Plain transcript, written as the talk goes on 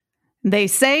They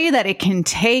say that it can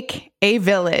take a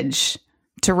village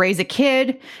to raise a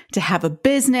kid, to have a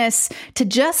business, to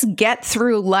just get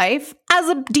through life as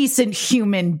a decent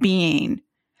human being.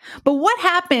 But what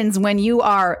happens when you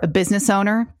are a business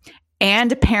owner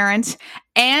and a parent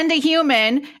and a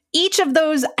human, each of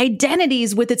those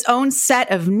identities with its own set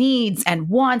of needs and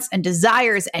wants and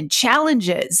desires and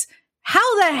challenges?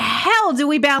 How the hell do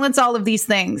we balance all of these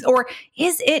things? Or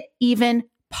is it even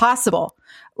possible?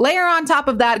 Layer on top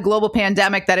of that global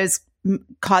pandemic that has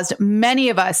caused many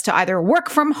of us to either work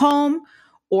from home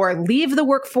or leave the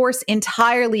workforce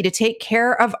entirely to take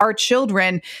care of our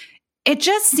children. It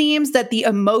just seems that the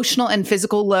emotional and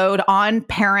physical load on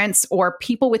parents or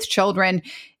people with children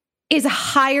is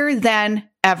higher than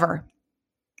ever.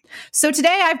 So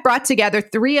today I've brought together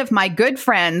 3 of my good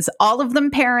friends, all of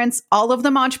them parents, all of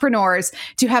them entrepreneurs,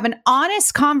 to have an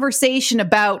honest conversation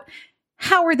about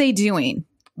how are they doing,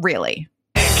 really.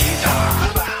 Nikki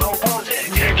talks about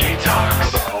politics. Nikki talks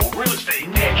about real estate.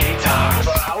 Nikki talks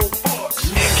about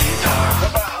books. Nikki talks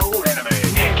about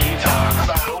anime. Nikki talks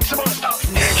about some other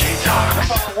stuff. Nikki talks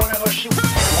about whatever she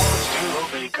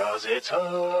wants to because it's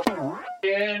her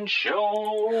f***ing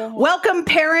show. Welcome,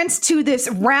 parents, to this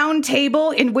round table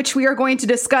in which we are going to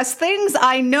discuss things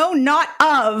I know not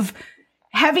of.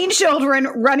 Having children,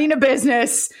 running a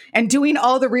business, and doing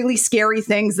all the really scary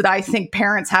things that I think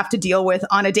parents have to deal with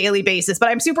on a daily basis. But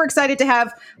I'm super excited to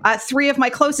have 3 of my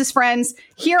closest friends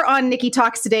here on Nikki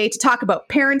Talks today to talk about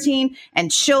parenting and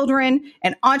children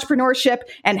and entrepreneurship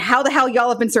and how the hell y'all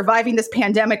have been surviving this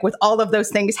pandemic with all of those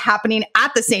things happening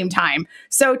at the same time.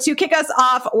 So to kick us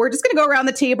off, we're just going to go around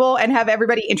the table and have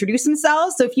everybody introduce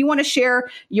themselves. So if you want to share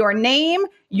your name,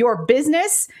 your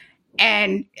business,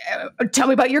 and tell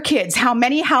me about your kids. How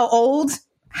many, how old,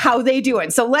 how they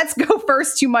doing? So let's go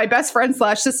first to my best friend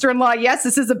 / sister-in-law. Yes,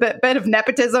 this is a bit of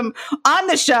nepotism on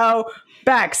the show.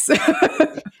 Bex.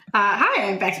 Hi,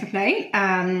 I'm Bex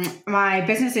McKnight. My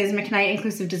business is McKnight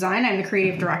Inclusive Design. I'm the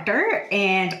creative director,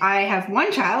 and I have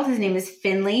one child. His name is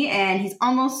Finley, and he's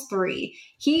almost 3.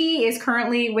 He is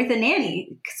currently with a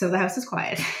nanny, so the house is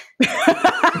quiet.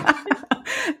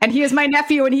 And he is my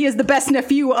nephew, and he is the best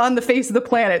nephew on the face of the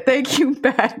planet. Thank you,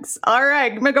 Bex. All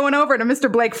right, I'm going over to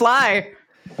Mr. Blake Fly.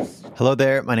 Hello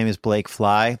there. My name is Blake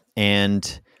Fly,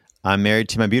 and I'm married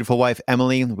to my beautiful wife,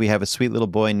 Emily. We have a sweet little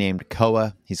boy named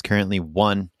Koa. He's currently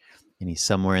 1, and he's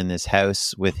somewhere in this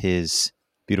house with his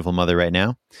beautiful mother right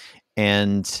now.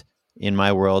 And in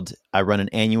my world, I run an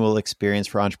annual experience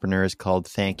for entrepreneurs called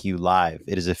Thank You Live.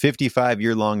 It is a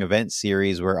 55-year-long event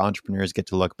series where entrepreneurs get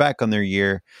to look back on their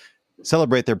year,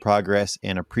 celebrate their progress,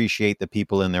 and appreciate the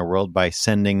people in their world by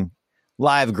sending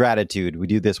live gratitude. We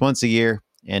do this once a year,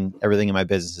 and everything in my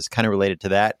business is kind of related to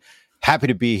that. Happy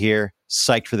to be here.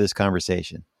 Psyched for this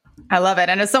conversation. I love it.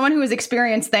 And as someone who has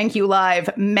experienced Thank You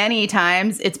Live many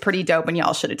times, it's pretty dope, and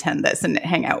y'all should attend this and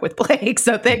hang out with Blake.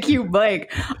 So thank you,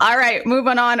 Blake. All right,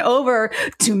 moving on over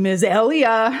to Ms.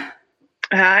 Elia.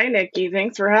 Hi, Nikki.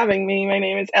 Thanks for having me. My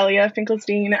name is Elia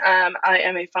Finkelstein. I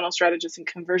am a funnel strategist and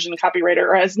conversion copywriter,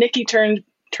 or as Nikki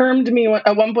termed me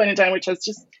at one point in time, which has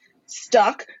just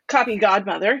stuck, copy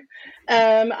godmother.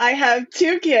 I have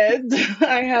 2 kids.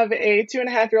 I have a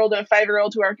 2.5-year-old and a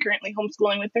 5-year-old who are currently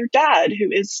homeschooling with their dad,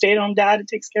 who is stay-at-home dad and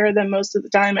takes care of them most of the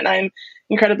time. And I'm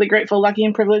incredibly grateful, lucky,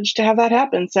 and privileged to have that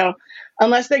happen. So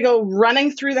unless they go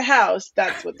running through the house,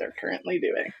 that's what they're currently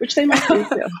doing, which they might do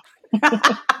too.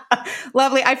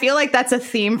 Lovely. I feel like that's a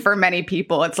theme for many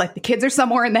people. It's like the kids are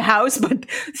somewhere in the house, but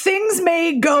things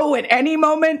may go at any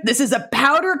moment. This is a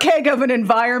powder keg of an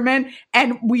environment,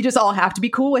 and we just all have to be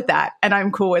cool with that. And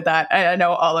I'm cool with that. I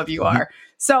know all of you are.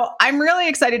 So I'm really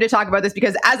excited to talk about this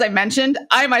because, as I mentioned,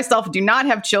 I myself do not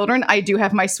have children. I do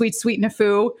have my sweet, sweet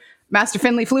Nafoo, Master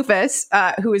Finley Floofus,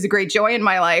 who is a great joy in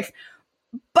my life.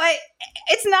 But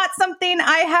it's not something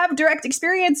I have direct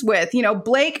experience with. You know,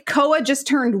 Blake, Koa just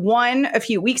turned 1 a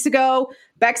few weeks ago.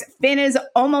 Bex, Finn is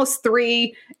almost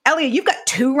 3. Elia, you've got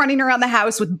 2 running around the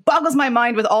house, which boggles my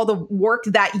mind with all the work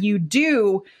that you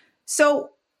do.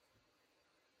 So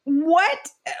what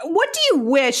do you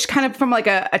wish, kind of from like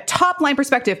a top line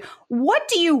perspective, what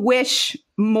do you wish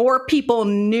more people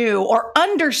knew or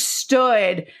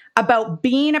understood about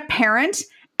being a parent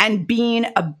and being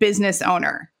a business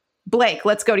owner? Blake,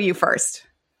 let's go to you first.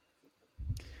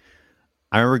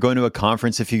 I remember going to a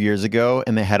conference a few years ago,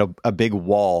 and they had a big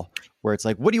wall where it's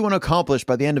like, what do you want to accomplish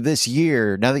by the end of this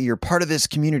year, now that you're part of this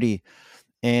community?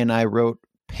 And I wrote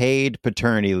paid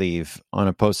paternity leave on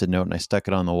a Post-it note, and I stuck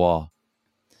it on the wall.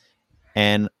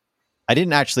 And I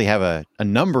didn't actually have a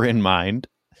number in mind,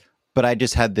 but I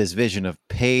just had this vision of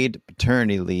paid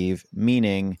paternity leave,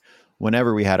 meaning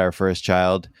whenever we had our first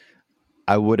child,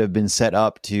 I would have been set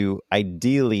up to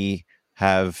ideally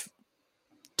have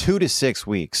 2 to 6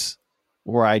 weeks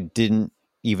where I didn't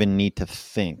even need to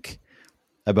think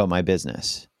about my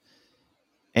business.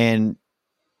 And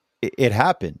it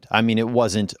happened. I mean, it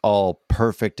wasn't all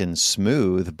perfect and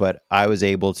smooth, but I was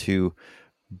able to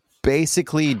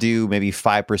basically do maybe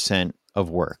 5% of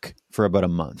work for about a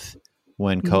month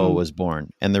when Koa was born.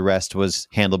 And the rest was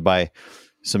handled by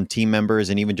some team members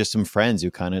and even just some friends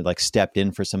who kind of like stepped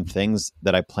in for some things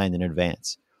that I planned in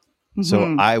advance.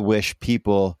 So I wish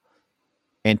people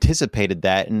anticipated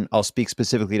that. And I'll speak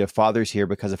specifically to fathers here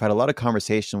because I've had a lot of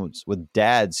conversations with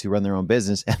dads who run their own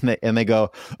business and they go,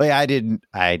 oh yeah, I didn't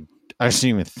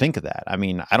even think of that. I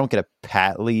mean, I don't get a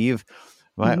pat leave.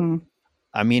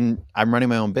 I mean, I'm running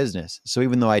my own business. So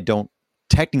even though I don't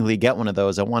technically get one of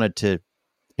those, I wanted to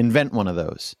invent one of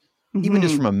those, even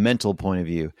just from a mental point of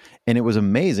view. And it was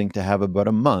amazing to have about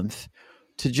a month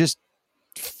to just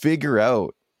figure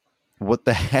out what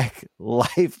the heck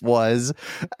life was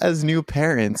as new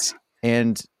parents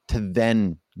and to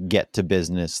then get to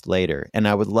business later. And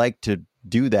I would like to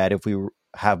do that if we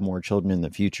have more children in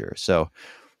the future. So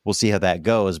we'll see how that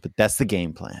goes, but that's the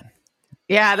game plan.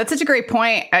 Yeah, that's such a great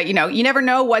point. You never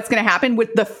know what's going to happen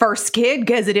with the first kid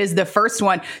because it is the first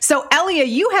one. So, Elia,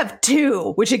 you have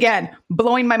 2, which again,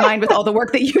 blowing my mind with all the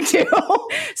work that you do.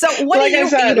 So, what like do you? I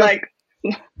said, like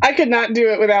I could not do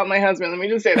it without my husband. Let me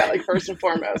just say that, like first and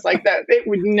foremost, like that it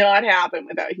would not happen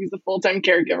without. He's a full-time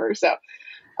caregiver. So,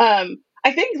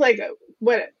 I think like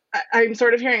what I'm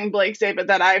sort of hearing Blake say, but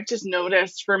that I've just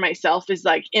noticed for myself is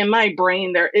like in my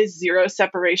brain, there is zero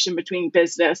separation between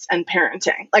business and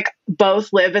parenting. Like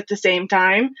both live at the same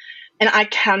time and I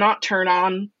cannot turn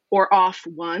on or off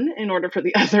one in order for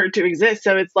the other to exist.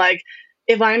 So it's like,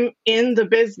 if I'm in the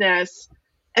business,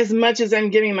 as much as I'm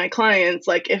giving my clients,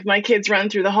 like if my kids run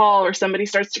through the hall or somebody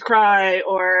starts to cry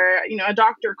or, a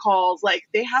doctor calls, like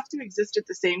they have to exist at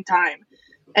the same time.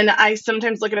 And I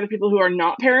sometimes look at other people who are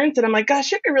not parents and I'm like,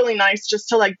 gosh, it'd be really nice just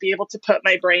to like be able to put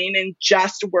my brain in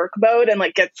just work mode and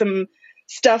like get some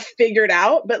stuff figured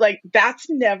out. But like, that's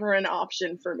never an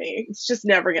option for me. It's just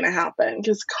never going to happen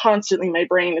because constantly my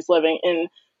brain is living in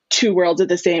 2 worlds at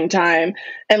the same time.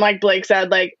 And like Blake said,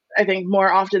 like, I think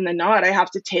more often than not, I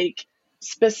have to take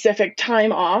specific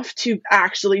time off to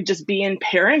actually just be in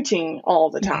parenting all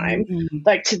the time,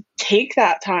 like to take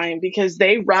that time because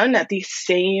they run at the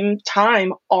same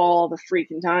time all the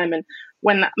freaking time. And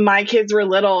when my kids were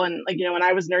little and like, when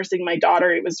I was nursing my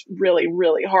daughter, it was really,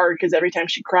 really hard because every time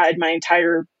she cried, my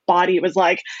entire body was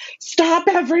like, stop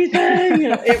everything.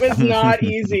 It was not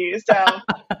easy. So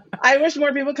I wish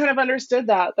more people kind of understood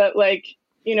that like,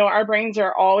 our brains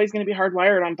are always going to be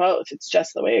hardwired on both. It's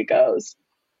just the way it goes.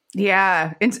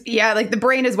 Yeah. Like the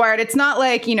brain is wired. It's not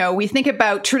like, we think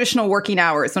about traditional working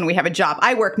hours when we have a job.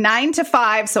 I work 9 to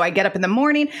 5. So I get up in the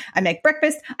morning, I make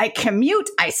breakfast, I commute,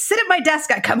 I sit at my desk,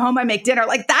 I come home, I make dinner.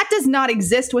 Like that does not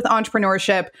exist with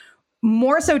entrepreneurship,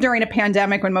 more so during a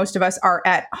pandemic when most of us are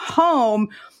at home.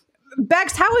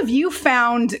 Bex, how have you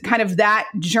found kind of that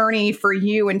journey for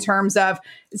you in terms of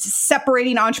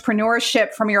separating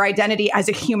entrepreneurship from your identity as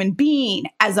a human being,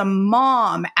 as a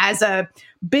mom, as a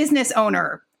business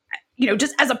owner?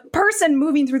 Just as a person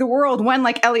moving through the world when,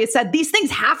 like Elliot said, these things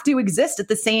have to exist at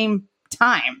the same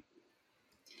time.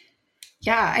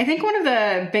 Yeah, I think one of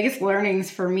the biggest learnings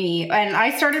for me, and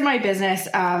I started my business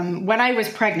when I was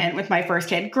pregnant with my first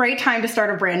kid. Great time to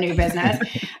start a brand new business.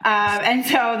 And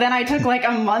so then I took like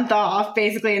a month off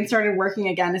basically and started working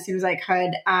again as soon as I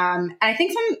could. And I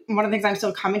think one of the things I'm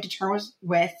still coming to terms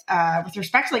with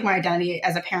respect to like my identity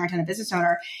as a parent and a business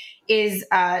owner is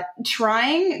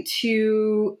trying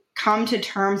to come to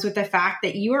terms with the fact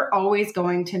that you are always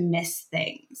going to miss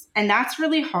things. And that's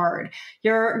really hard.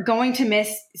 You're going to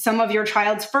miss some of your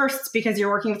child's firsts because you're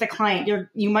working with a client.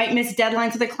 You might miss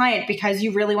deadlines with a client because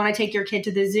you really want to take your kid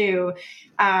to the zoo.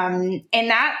 And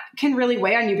that can really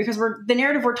weigh on you because the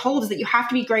narrative we're told is that you have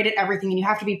to be great at everything and you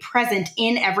have to be present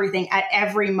in everything at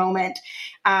every moment.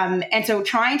 And so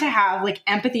trying to have like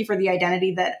empathy for the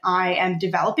identity that I am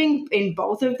developing in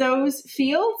both of those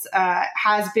fields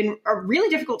has been a really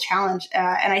difficult challenge.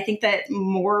 And I think that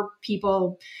more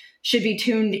people should be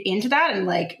tuned into that and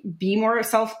like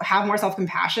have more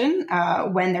self-compassion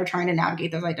when they're trying to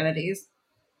navigate those identities.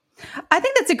 I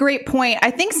think that's a great point.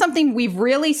 I think something we've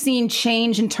really seen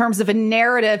change in terms of a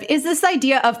narrative is this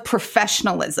idea of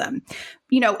professionalism.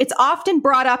 It's often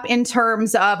brought up in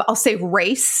terms of, I'll say,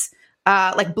 race.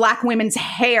 like Black women's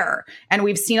hair. And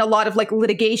we've seen a lot of like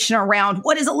litigation around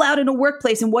what is allowed in a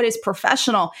workplace and what is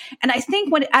professional. And I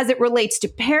think as it relates to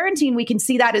parenting, we can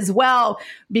see that as well,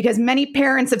 because many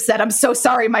parents have said, I'm so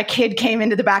sorry my kid came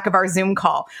into the back of our Zoom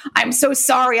call. I'm so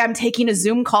sorry I'm taking a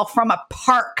Zoom call from a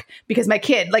park because my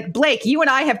kid, like Blake, you and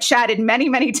I have chatted many,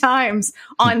 many times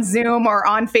on Zoom or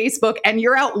on Facebook, and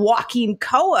you're out walking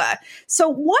Koa. So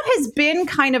what has been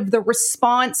kind of the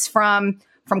response from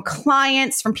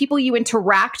clients, from people you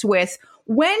interact with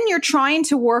when you're trying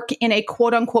to work in a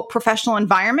quote unquote professional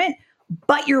environment,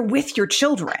 but you're with your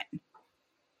children?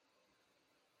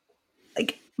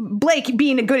 Like Blake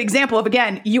being a good example of,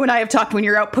 again, you and I have talked when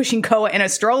you're out pushing Koa in a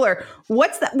stroller.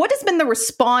 What has been the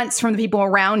response from the people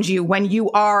around you when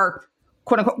you are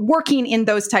quote unquote working in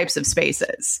those types of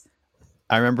spaces?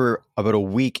 I remember about a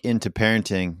week into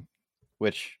parenting,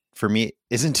 which for me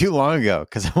isn't too long ago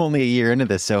because I'm only a year into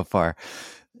this so far.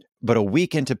 But a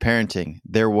week into parenting,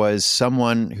 there was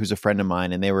someone who's a friend of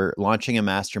mine, and they were launching a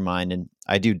mastermind. And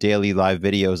I do daily live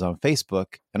videos on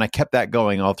Facebook, and I kept that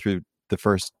going all through the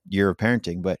first year of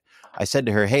parenting. But I said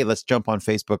to her, hey, let's jump on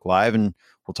Facebook Live and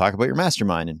we'll talk about your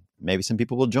mastermind, and maybe some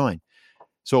people will join.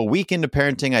 So a week into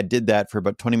parenting, I did that for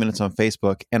about 20 minutes on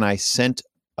Facebook, and I sent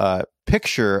a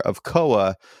picture of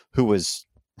Koa, who was,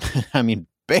 I mean,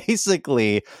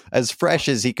 basically as fresh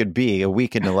as he could be a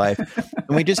week into life.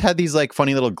 And we just had these like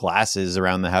funny little glasses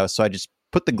around the house. So I just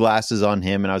put the glasses on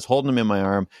him, and I was holding him in my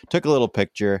arm, took a little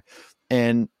picture,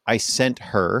 and I sent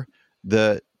her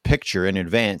the picture in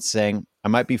advance saying, I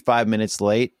might be 5 minutes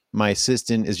late. My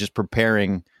assistant is just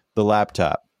preparing the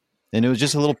laptop. And it was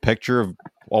just a little picture of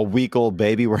a week-old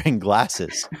baby wearing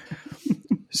glasses.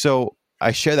 So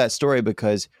I share that story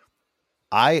because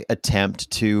I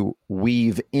attempt to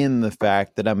weave in the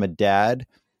fact that I'm a dad,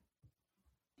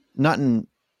 not in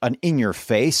an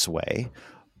in-your-face way,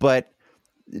 but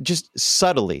just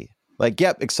subtly. Like,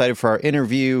 yep, excited for our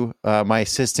interview. My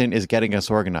assistant is getting us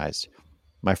organized.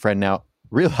 My friend now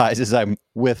realizes I'm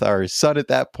with our son at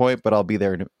that point, but I'll be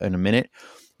there in a minute.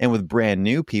 And with brand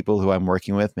new people who I'm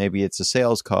working with, maybe it's a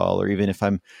sales call, or even if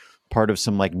I'm part of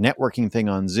some like networking thing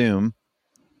on Zoom,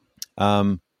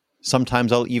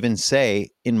 sometimes I'll even say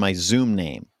in my Zoom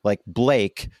name, like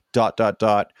Blake ...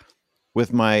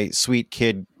 with my sweet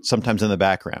kid sometimes in the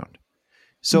background.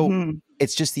 So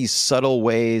it's just these subtle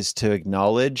ways to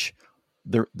acknowledge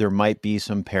there might be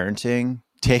some parenting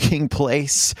taking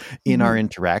place in our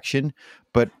interaction,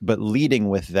 but leading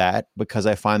with that, because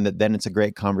I find that then it's a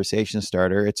great conversation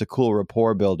starter. It's a cool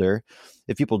rapport builder.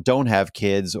 If people don't have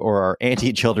kids or are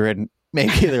anti-children,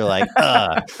 maybe they're like,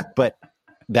 but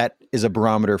that is a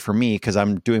barometer for me, because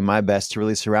I'm doing my best to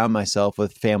really surround myself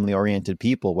with family-oriented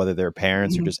people, whether they're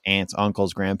parents or just aunts,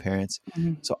 uncles, grandparents.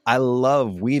 So I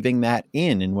love weaving that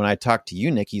in. And when I talk to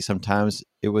you, Nikki, sometimes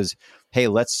it was, hey,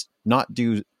 let's not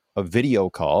do a video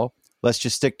call. Let's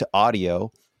just stick to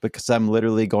audio, because I'm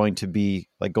literally going to be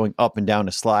like going up and down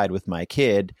a slide with my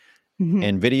kid.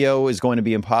 And video is going to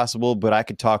be impossible, but I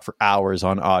could talk for hours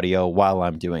on audio while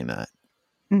I'm doing that.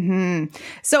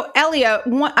 So Elia,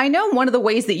 I know one of the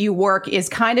ways that you work is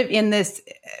kind of in this,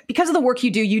 because of the work you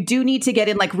do need to get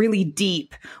in like really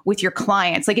deep with your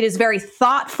clients. Like, it is very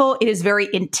thoughtful. It is very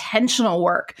intentional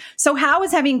work. So how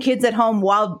is having kids at home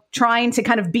while trying to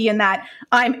kind of be in that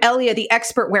I'm Elia, the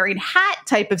expert wearing hat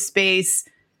type of space,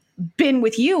 been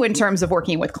with you in terms of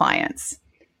working with clients?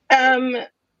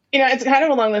 It's kind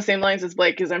of along the same lines as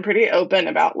Blake, because I'm pretty open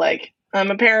about like, I'm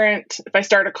a parent. If I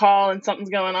start a call and something's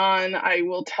going on, I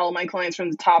will tell my clients from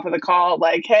the top of the call,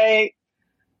 like, hey,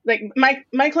 like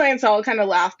my clients all kind of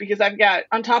laugh, because I've got,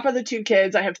 on top of the 2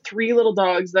 kids, I have 3 little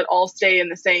dogs that all stay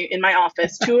in my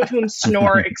office, 2 of whom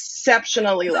snore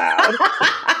exceptionally loud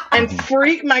and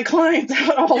freak my clients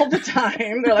out all the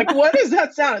time. They're like, what is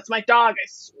that sound? It's my dog. I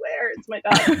swear it's my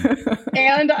dog.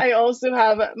 And I also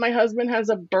have, my husband has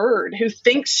a bird who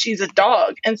thinks she's a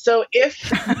dog. And so if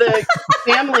the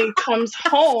family comes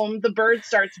home, the bird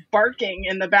starts barking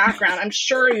in the background. I'm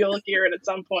sure you'll hear it at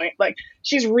some point. Like,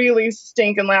 she's really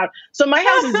stinking loud. So my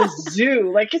house is a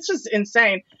zoo. Like, it's just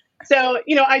insane. So,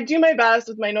 I do my best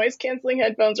with my noise canceling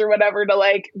headphones or whatever to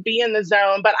like be in the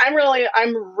zone, but I'm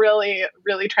really,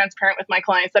 really transparent with my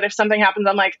clients that if something happens,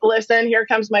 I'm like, listen, here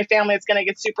comes my family. It's going to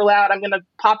get super loud. I'm going to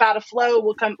pop out of flow.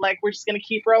 We're just going to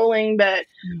keep rolling, but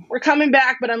we're coming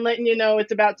back, but I'm letting you know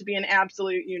it's about to be an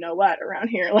absolute, what around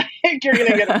here. Like, you're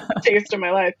going to get a taste of my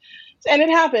life. And it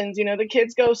happens, the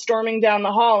kids go storming down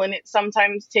the hall, and it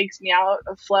sometimes takes me out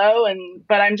of flow.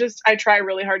 But I try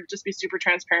really hard to just be super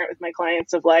transparent with my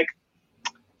clients of like,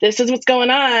 this is what's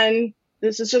going on.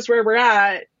 this is just where we're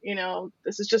at,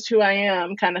 this is just who I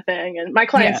am kind of thing. And my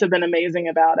clients have been amazing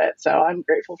about it. So I'm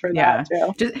grateful for that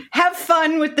too. Just have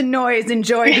fun with the noise,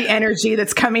 enjoy the energy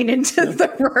that's coming into the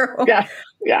room.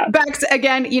 Yeah. Bex,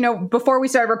 again, before we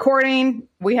started recording,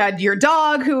 we had your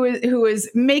dog who is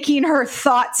making her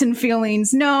thoughts and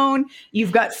feelings known.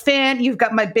 You've got Finn, you've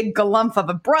got my big galumph of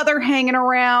a brother hanging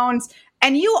around.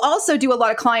 And you also do a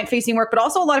lot of client-facing work, but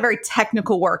also a lot of very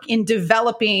technical work in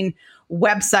developing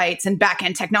websites and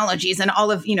back-end technologies and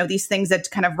all of, these things that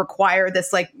kind of require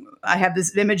this, like, I have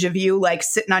this image of you like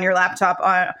sitting on your laptop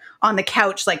on the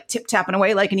couch, like tip-tapping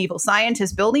away like an evil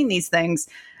scientist building these things.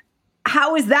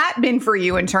 How has that been for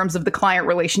you in terms of the client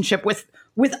relationship with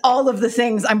all of the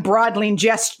things I'm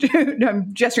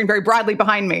gesturing very broadly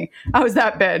behind me? How has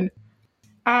that been?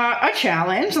 A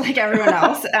challenge, like everyone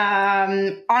else.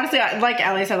 Honestly, like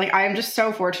Ellie said, like I am just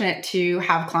so fortunate to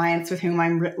have clients with whom I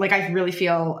really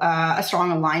feel a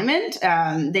strong alignment.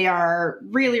 They are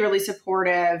really, really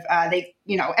supportive.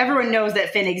 Everyone knows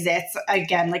that Finn exists.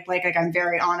 Again, like I'm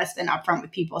very honest and upfront with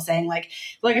people, saying like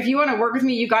if you want to work with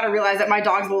me, you got to realize that my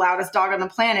dog's the loudest dog on the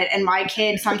planet, and my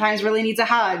kid sometimes really needs a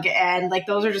hug, and like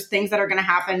those are just things that are going to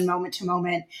happen moment to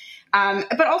moment.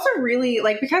 But also really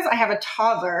because I have a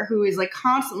toddler who is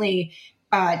constantly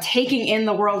taking in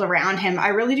the world around him, I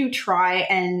really do try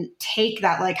and take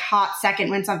that hot second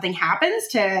when something happens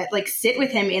to sit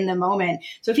with him in the moment.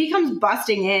 So if he comes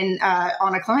busting in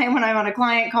on a client when I'm on a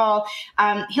client call,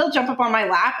 he'll jump up on my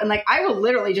lap and I will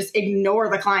literally just ignore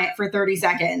the client for 30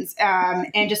 seconds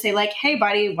and just say hey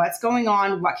buddy, what's going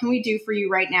on? What can we do for you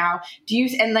right now?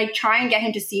 Try and get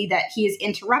him to see that he has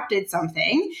interrupted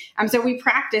something. So we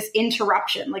practice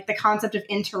interruption, the concept of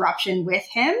interruption with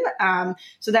him,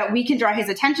 so that we can draw his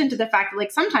attention to the fact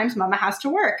that sometimes mama has to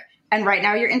work and right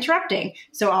now you're interrupting,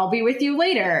 so I'll be with you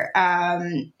later,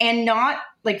 and not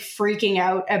freaking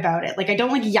out about it. I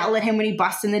don't yell at him when he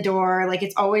busts in the door.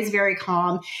 It's always very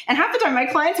calm. And half the time my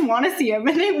clients want to see him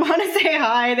and they want to say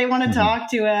hi. They want to talk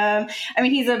to him. I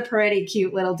mean, he's a pretty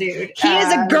cute little dude. He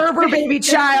is a Gerber baby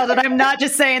child. And I'm not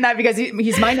just saying that because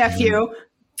he's my nephew.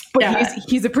 But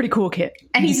he's a pretty cool kid.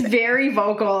 And he's very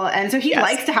vocal. And so he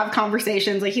likes to have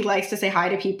conversations. He likes to say hi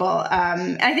to people.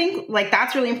 And I think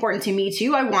that's really important to me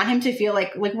too. I want him to feel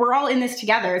like we're all in this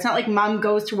together. It's not like mom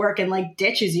goes to work and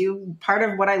ditches you. Part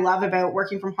of what I love about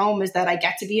working from home is that I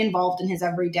get to be involved in his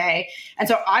everyday. And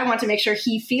so I want to make sure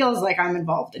he feels like I'm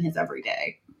involved in his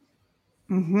everyday.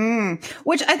 Mm-hmm.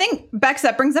 Which I think, Bex,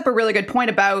 that brings up a really good point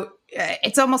about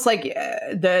it's almost like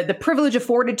the privilege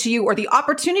afforded to you or the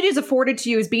opportunities afforded to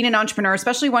you as being an entrepreneur,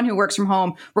 especially one who works from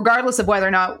home, regardless of whether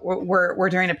or not we're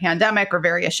during a pandemic or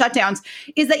various shutdowns,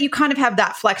 is that you kind of have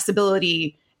that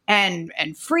flexibility and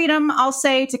freedom, I'll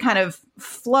say, to kind of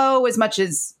flow as much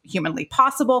as humanly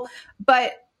possible.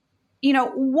 But,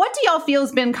 what do y'all feel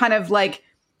has been kind of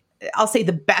I'll say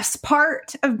the best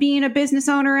part of being a business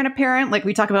owner and a parent?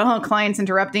 We talk about clients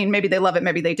interrupting, maybe they love it,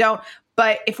 maybe they don't.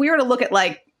 But if we were to look at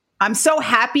I'm so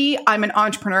happy I'm an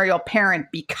entrepreneurial parent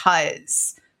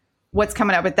because, what's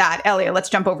coming up with that? Elliot, let's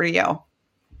jump over to you.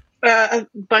 A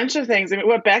bunch of things. I mean,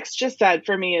 what Bex just said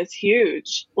for me is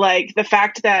huge. The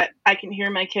fact that I can hear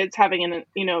my kids having an,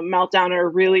 meltdown or a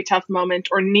really tough moment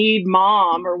or need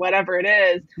mom or whatever it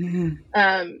is.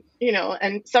 Mm-hmm.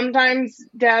 And sometimes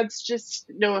dad's just,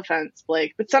 no offense,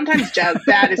 Blake, but sometimes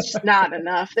dad is just not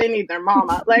enough. They need their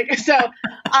mama. So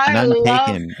I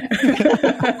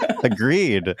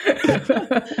Agreed.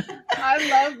 I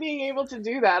love being able to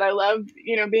do that. I love,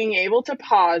 being able to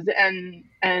pause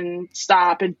and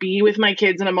stop and be with my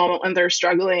kids in a moment when they're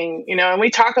struggling, and we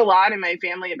talk a lot in my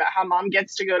family about how mom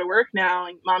gets to go to work now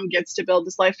and mom gets to build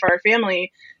this life for our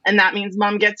family. And that means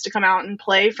mom gets to come out and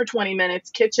play for 20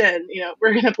 minutes kitchen.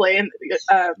 We're going to play. And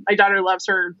my daughter loves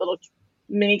her little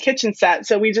mini kitchen set.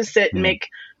 So we just sit and make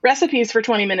recipes for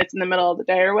 20 minutes in the middle of the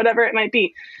day or whatever it might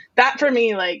be. That for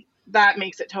me, that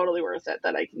makes it totally worth it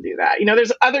that I can do that.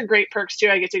 There's other great perks too.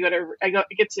 I get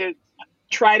to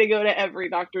try to go to every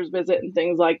doctor's visit and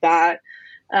things like that.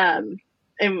 And,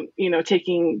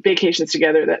 taking vacations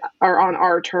together that are on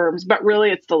our terms, but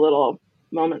really it's the little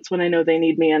moments when I know they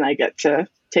need me and I get to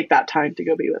take that time to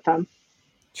go be with them.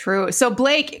 True. So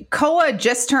Blake, Koa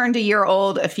just turned a year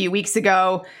old a few weeks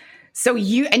ago. So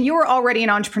you were already an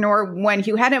entrepreneur when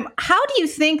you had him. How do you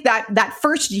think that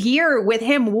first year with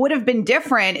him would have been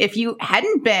different if you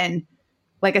hadn't been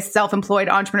a self-employed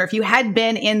entrepreneur, if you had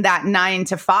been in that 9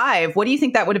 to 5? What do you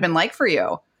think that would have been like for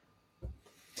you?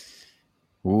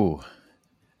 Ooh,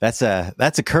 that's a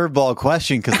curveball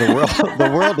question because the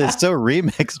world is so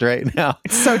remixed right now.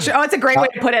 It's so true. Oh, it's a great way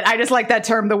to put it. I just like that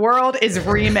term. The world is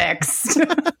remixed.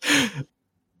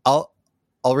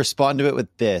 I'll respond to it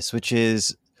with this, which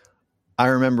is I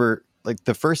remember like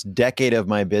the first decade of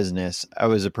my business, I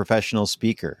was a professional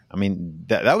speaker. I mean,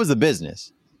 that was the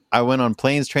business. I went on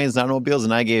planes, trains, and automobiles,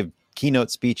 and I gave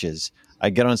keynote speeches.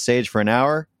 I'd get on stage for an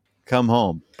hour, come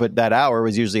home. But that hour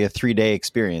was usually a 3-day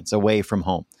experience away from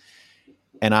home.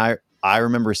 And I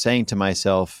remember saying to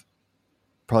myself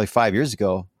probably 5 years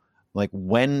ago, like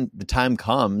when the time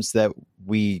comes that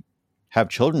we have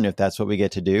children, if that's what we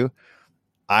get to do,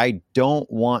 I don't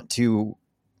want to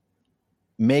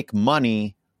make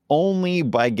money only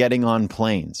by getting on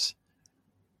planes.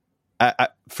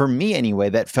 For me anyway,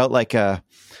 that felt like it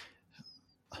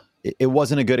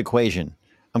wasn't a good equation.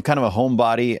 I'm kind of a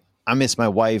homebody. I miss my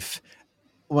wife.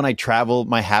 When I travel,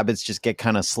 my habits just get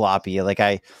kind of sloppy. Like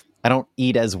I don't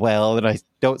eat as well and I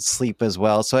don't sleep as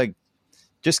well. So I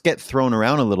just get thrown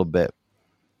around a little bit.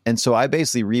 And so I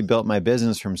basically rebuilt my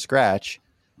business from scratch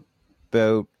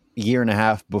about a year and a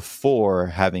half before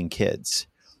having kids.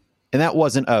 And that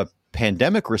wasn't a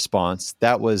pandemic response.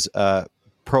 That was a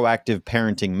proactive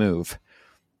parenting move.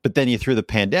 But then you threw the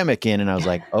pandemic in and I was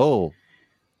like, oh,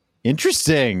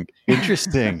 interesting.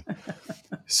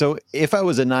 So if I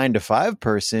was a 9-to-5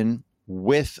 person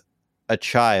with a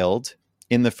child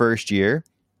in the first year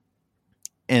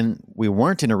and we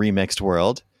weren't in a remixed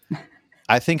world,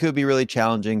 I think it would be really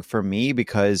challenging for me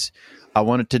because I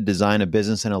wanted to design a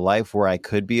business and a life where I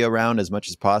could be around as much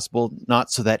as possible, not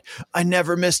so that I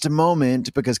never missed a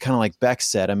moment, because kind of like Beck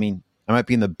said, I mean, I might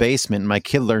be in the basement and my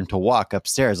kid learned to walk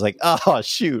upstairs like, oh,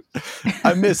 shoot,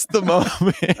 I missed the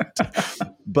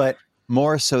moment. But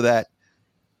more so that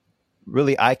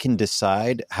really I can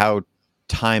decide how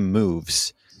time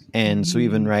moves. And so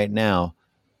even right now,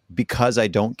 because I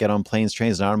don't get on planes,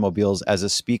 trains, and automobiles as a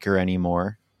speaker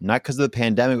anymore, not because of the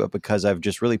pandemic, but because I've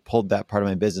just really pulled that part of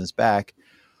my business back,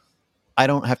 I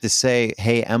don't have to say,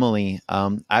 hey, Emily,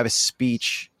 I have a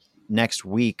speech next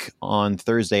week on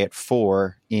Thursday at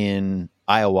 4 in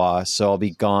Iowa, so I'll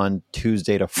be gone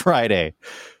Tuesday to Friday.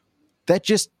 That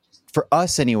just, for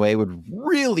us anyway, would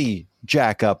really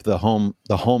jack up the home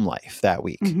life that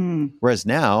week. Whereas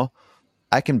now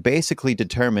I can basically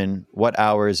determine what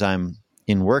hours I'm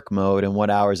in work mode and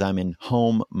what hours I'm in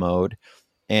home mode.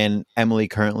 And Emily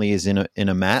currently is in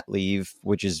a mat leave,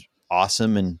 which is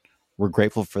awesome. And we're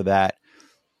grateful for that.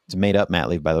 It's made up mat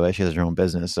leave, by the way. She has her own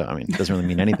business. So, I mean, it doesn't really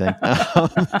mean anything.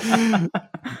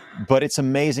 But it's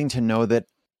amazing to know that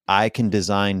I can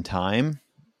design time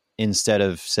instead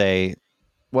of say,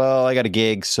 well, I got a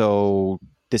gig, so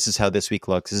this is how this week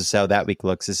looks. This is how that week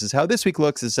looks. This is how this week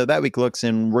looks. This is how that week looks.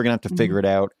 And we're going to have to figure it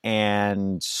out.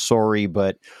 And sorry,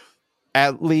 but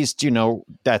at least,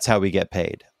 that's how we get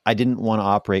paid. I didn't want to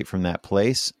operate from that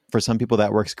place. For some people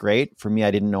that works great. For me,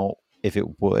 I didn't know if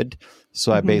it would.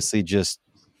 So I basically just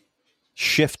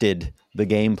shifted the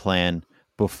game plan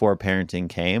before parenting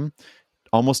came,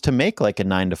 almost to make like a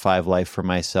 9-to-5 life for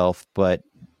myself, but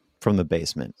from the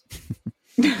basement.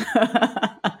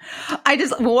 I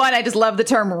just love the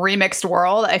term remixed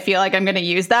world. I feel like I'm going to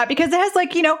use that because it has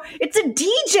it's a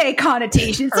DJ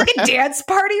connotation. It's like a dance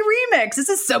party remix. This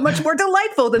is so much more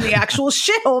delightful than the actual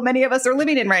shithole many of us are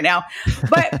living in right now.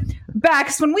 But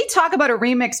Bex, when we talk about a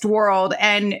remixed world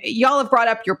and y'all have brought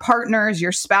up your partners,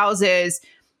 your spouses,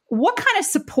 what kind of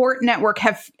support network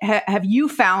have you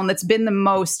found that's been the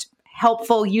most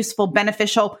helpful, useful,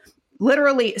 beneficial,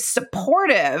 literally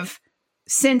supportive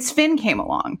since Finn came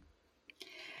along?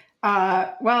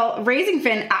 Well, raising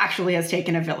Finn actually has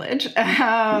taken a village. He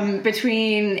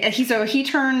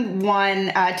turned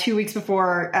 1 2 weeks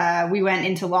before we went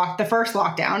into the first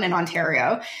lockdown in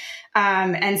Ontario.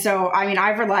 And so, I mean,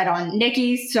 I've relied on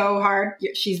Nikki so hard.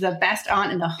 She's the best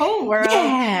aunt in the whole world.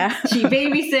 Yeah. She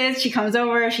babysits, she comes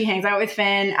over, she hangs out with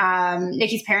Finn.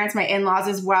 Nikki's parents, my in-laws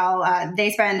as well, they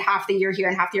spend half the year here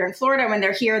and half the year in Florida. When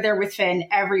they're here, they're with Finn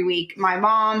every week. My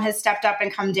mom has stepped up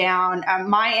and come down.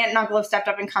 My aunt and uncle have stepped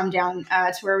up and come down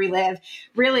to where we live.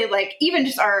 Really, like, even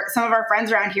just some of our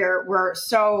friends around here were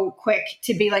so quick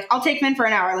to be like, I'll take Finn for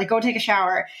an hour, like, go take a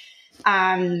shower.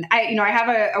 I have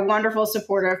a wonderful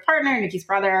supportive partner, Nikki's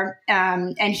brother,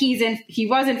 and he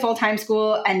was in full-time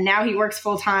school and now he works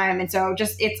full-time. And so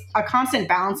it's a constant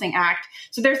balancing act.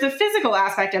 So there's the physical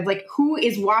aspect of like, who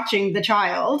is watching the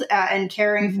child, and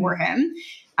caring for him.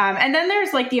 And then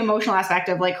there's like the emotional aspect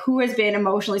of like, who has been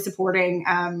emotionally supporting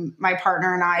my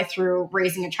partner and I through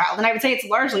raising a child. And I would say it's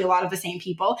largely a lot of the same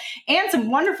people and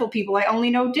some wonderful people I only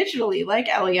know digitally, like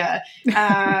Elia,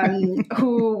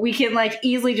 who we can like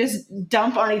easily just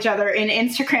dump on each other in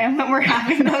Instagram when we're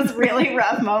having those really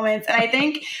rough moments. And I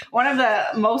think one of the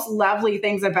most lovely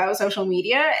things about social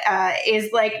media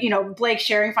is like, Blake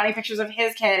sharing funny pictures of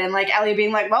his kid and like Elia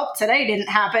being like, well, today didn't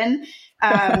happen.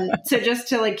 So just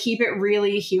to like keep it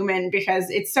really human, because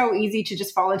it's so easy to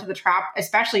just fall into the trap,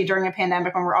 especially during a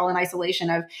pandemic when we're all in isolation,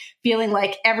 of feeling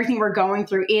like everything we're going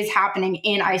through is happening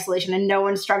in isolation and no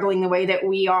one's struggling the way that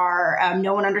we are.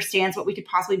 No one understands what we could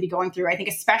possibly be going through. I think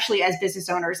especially as business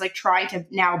owners, like trying to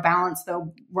now balance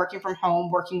the working from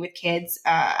home, working with kids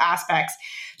aspects.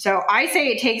 So I say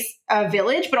it takes a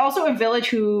village, but also a village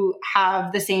who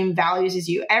have the same values as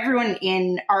you. Everyone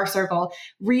in our circle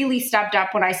really stepped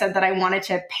up when I said that I wanted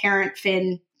to parent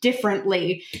Finn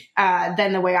differently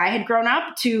than the way I had grown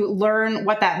up, to learn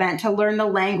what that meant, to learn the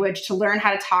language, to learn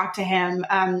how to talk to him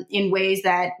in ways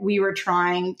that we were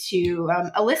trying to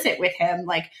elicit with him,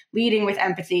 like leading with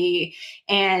empathy.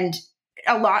 And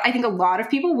I think a lot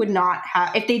of people would not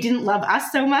have, if they didn't love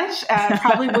us so much,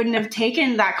 probably wouldn't have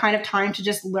taken that kind of time to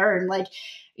just learn. Like,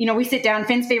 you know, we sit down,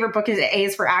 Finn's favorite book is A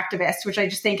is for Activist, which I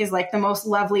just think is like the most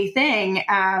lovely thing.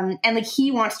 And like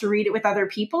he wants to read it with other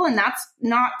people. And that's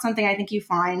not something I think you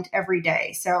find every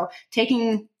day. So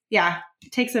it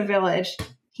takes a village.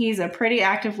 He's a pretty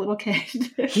active little kid.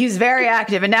 He's very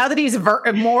active. And now that he's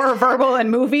more verbal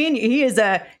and moving, he is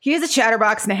a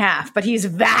chatterbox and a half, but he's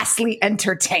vastly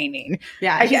entertaining.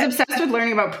 Yeah, he's obsessed with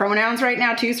learning about pronouns right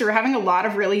now too. So we're having a lot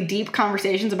of really deep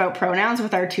conversations about pronouns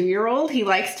with our 2-year-old. He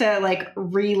likes to like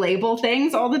relabel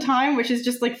things all the time, which is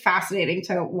just like fascinating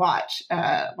to watch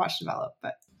develop.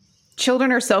 But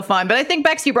children are so fun. But I think,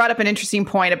 Bex, you brought up an interesting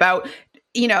point about,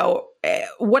 you know,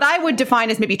 what I would define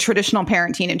as maybe traditional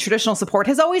parenting and traditional support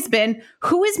has always been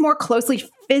who is more closely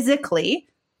physically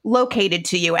located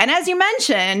to you. And as you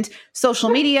mentioned, social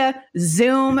media,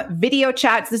 Zoom, video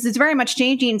chats, this is very much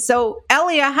changing. So,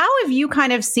 Elia, how have you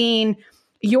kind of seen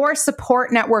your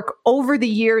support network over the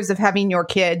years of having your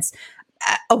kids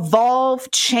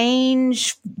evolve,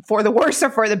 change for the worse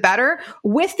or for the better,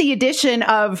 with the addition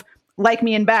of, like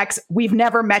me and Bex, we've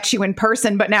never met you in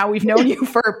person, but now we've known you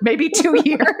for maybe 2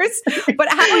 years. But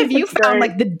how have you found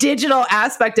like the digital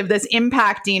aspect of this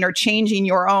impacting or changing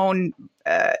your own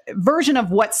version of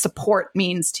what support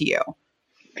means to you?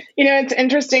 You know, it's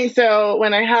interesting. So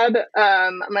when I had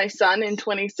my son in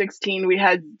 2016, we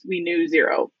knew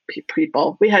zero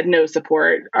people. We had no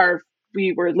support.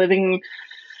 We were living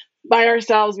by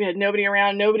ourselves. We had nobody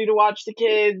around, nobody to watch the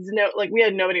kids. We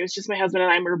had nobody. It was just my husband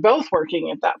and I. We were both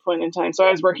working at that point in time. So I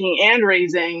was working and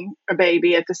raising a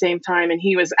baby at the same time. And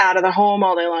he was out of the home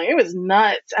all day long. It was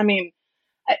nuts. I mean,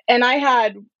 and I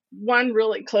had one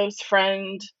really close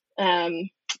friend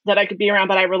that I could be around,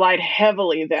 but I relied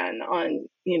heavily then on,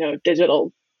 you know,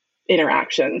 digital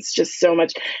interactions, just so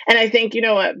much. And I think, you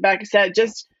know what Becca said,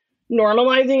 just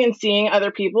normalizing and seeing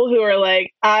other people who are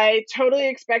like, I totally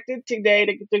expected today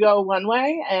to go one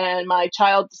way and my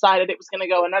child decided it was going to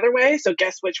go another way. So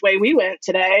guess which way we went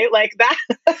today? Like that,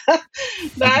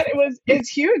 it's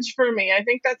huge for me. I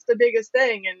think that's the biggest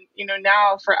thing. And, you know,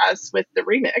 now for us with the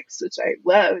remix, which I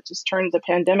love, it just turned the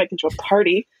pandemic into a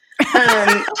party.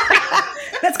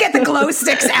 Let's get the glow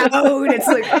sticks out. It's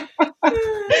like,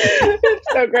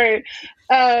 it's so great.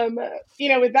 You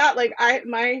know, with that, like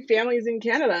my family's in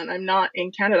Canada and I'm not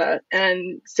in Canada.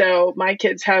 And so my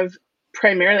kids have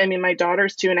primarily, I mean, my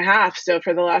daughter's 2.5. So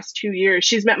for the last 2 years,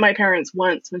 she's met my parents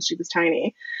once when she was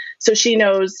tiny. So she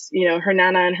knows, you know, her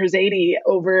Nana and her Zadie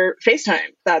over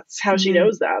FaceTime. That's how she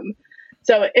knows them.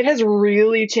 So it has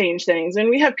really changed things. And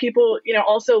we have people, you know,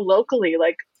 also locally,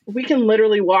 like we can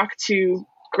literally walk to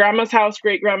grandma's house,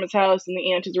 great grandma's house, and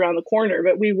the aunt is around the corner,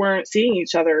 but we weren't seeing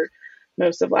each other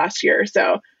most of last year.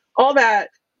 So all that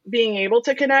being able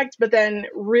to connect, but then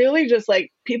really just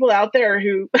like people out there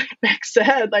who, Bex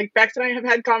said, like Bex and I have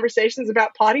had conversations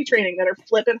about potty training that are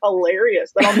flipping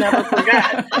hilarious that I'll never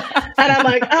forget. And I'm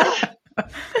like, oh,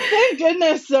 thank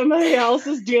goodness somebody else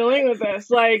is dealing with this.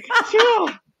 Like, phew,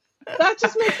 that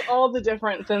just makes all the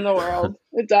difference in the world.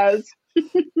 It does.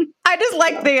 I just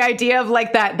like the idea of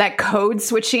like that code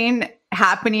switching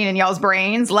happening in y'all's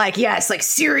brains. Like, yes, like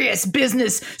serious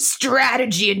business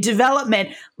strategy and development.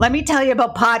 Let me tell you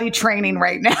about potty training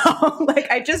right now. Like,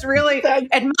 I just really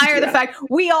admire the fact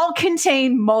we all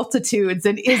contain multitudes,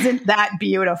 and isn't that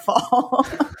beautiful?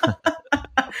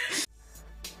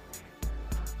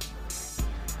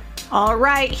 All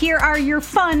right, here are your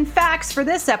fun facts for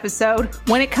this episode.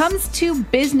 When it comes to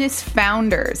business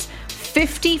founders,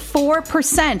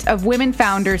 54% of women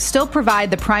founders still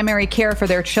provide the primary care for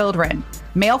their children.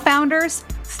 Male founders,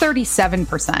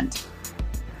 37%.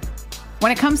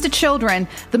 When it comes to children,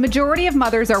 the majority of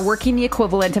mothers are working the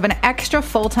equivalent of an extra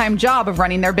full-time job of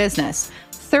running their business.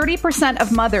 30%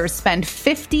 of mothers spend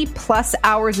 50 plus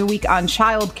hours a week on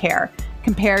childcare,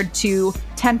 compared to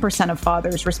 10% of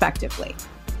fathers, respectively.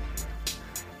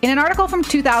 In an article from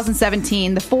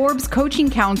 2017, the Forbes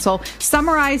Coaching Council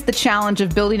summarized the challenge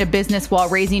of building a business while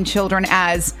raising children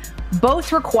as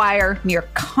both require near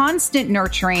constant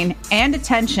nurturing and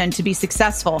attention to be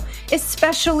successful,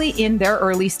 especially in their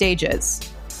early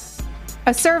stages.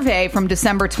 A survey from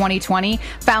December 2020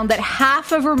 found that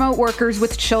half of remote workers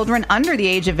with children under the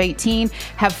age of 18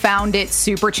 have found it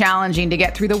super challenging to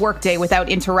get through the workday without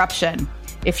interruption.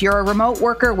 If you're a remote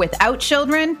worker without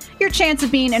children, your chance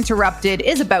of being interrupted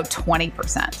is about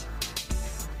 20%.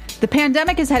 The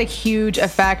pandemic has had a huge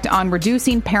effect on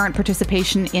reducing parent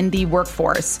participation in the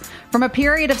workforce. From a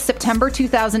period of September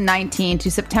 2019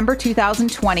 to September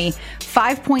 2020,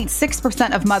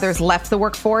 5.6% of mothers left the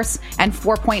workforce and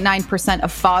 4.9%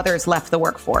 of fathers left the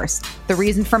workforce. The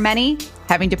reason for many?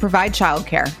 Having to provide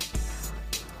childcare.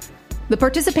 The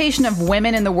participation of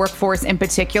women in the workforce in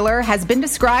particular has been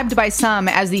described by some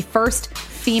as the first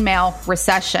female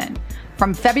recession.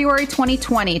 From February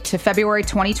 2020 to February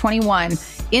 2021,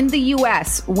 in the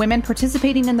US, women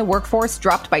participating in the workforce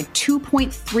dropped by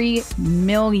 2.3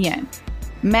 million.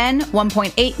 Men,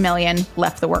 1.8 million,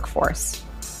 left the workforce.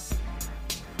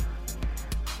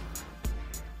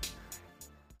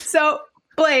 So,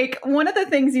 Blake, one of the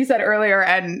things you said earlier,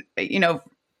 and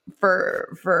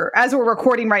for as we're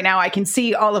recording right now, I can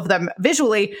see all of them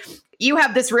visually. You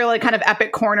have this really kind of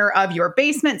epic corner of your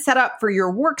basement set up for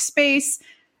your workspace.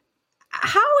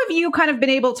 How have you kind of been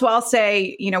able to, I'll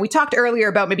say, we talked earlier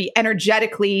about maybe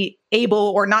energetically able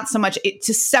or not so much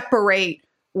to separate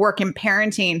work and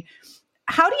parenting.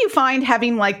 How do you find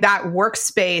having like that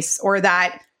workspace or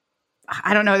that,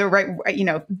 I don't know, the right,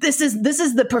 this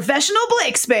is the professional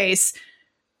Blake space?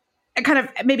 It kind of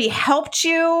maybe helped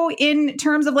you in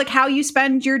terms of like how you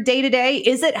spend your day to day.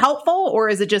 Is it helpful, or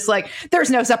is it just like there's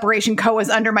no separation? Koa's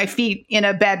under my feet in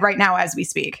a bed right now as we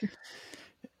speak?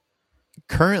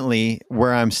 Currently,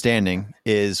 where I'm standing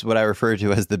is what I refer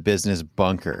to as the business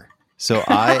bunker. So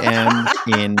I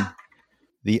am in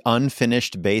the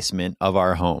unfinished basement of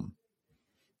our home.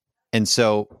 And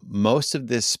so most of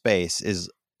this space is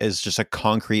just a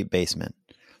concrete basement.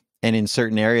 And in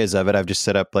certain areas of it, I've just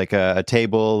set up like a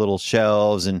table, little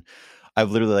shelves, and I've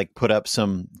literally like put up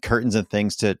some curtains and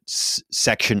things to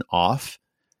section off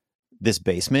this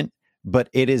basement. But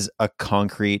it is a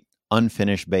concrete,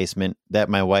 unfinished basement that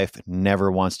my wife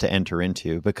never wants to enter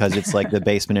into because it's like the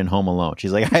basement in Home Alone.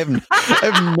 She's like, I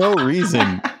have no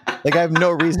reason. Like, I have no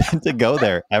reason to go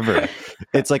there ever.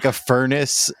 It's like a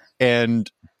furnace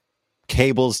and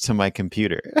cables to my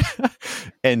computer.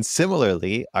 And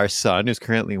similarly, our son, who's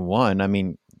currently 1, I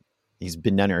mean, he's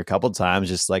been down here a couple times,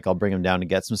 just like I'll bring him down to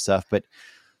get some stuff, but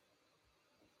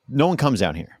no one comes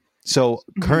down here. So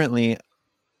currently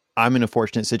I'm in a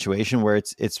fortunate situation where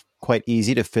it's quite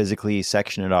easy to physically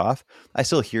section it off. I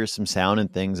still hear some sound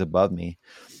and things above me,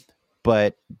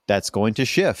 but that's going to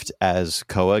shift as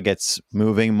Koa gets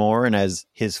moving more and as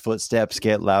his footsteps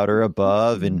get louder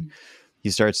above and he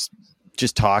starts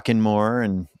just talking more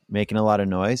and making a lot of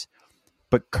noise.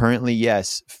 But currently,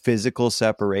 yes, physical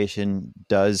separation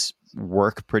does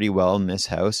work pretty well in this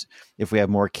house. If we have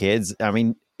more kids, I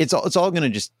mean, it's all going to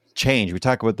just change. We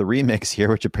talk about the remix here,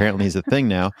 which apparently is a thing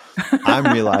now.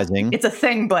 I'm realizing it's a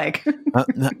thing, Blake.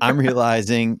 I'm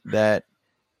realizing that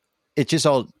it just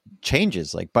all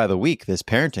changes like by the week, this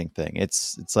parenting thing.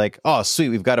 It's like, oh, sweet,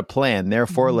 we've got a plan.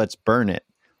 Therefore, let's burn it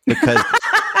because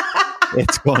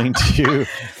it's going to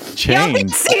change. You don't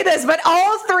see this, but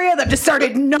all three of them just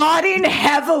started nodding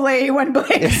heavily when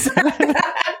Blake said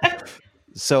that.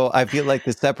 So I feel like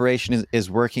the separation is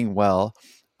working well.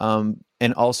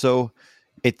 And also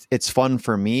it's fun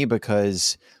for me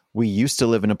because we used to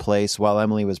live in a place while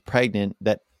Emily was pregnant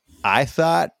that I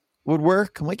thought would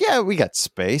work. I'm like, yeah, we got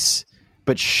space.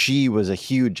 But she was a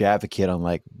huge advocate on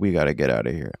like, we got to get out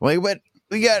of here. I'm like, what?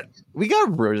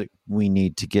 We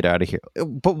need to get out of here.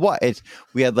 But what?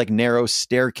 We had like narrow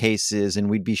staircases and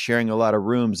we'd be sharing a lot of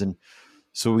rooms. And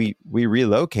so we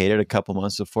relocated a couple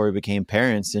months before we became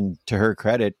parents. And to her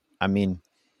credit, I mean,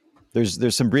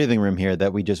 there's some breathing room here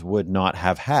that we just would not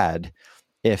have had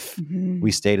if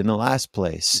we stayed in the last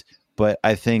place. But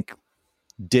I think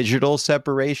digital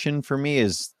separation for me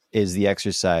is the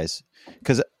exercise.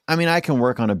 Because I mean, I can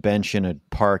work on a bench in a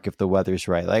park if the weather's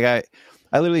right. Like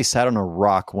I literally sat on a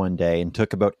rock one day and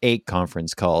took about 8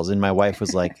 conference calls. And my wife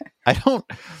was like, I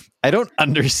don't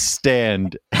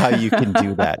understand how you can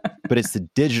do that. But it's the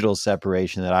digital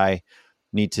separation that I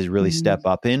need to really step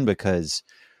up in, because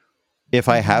if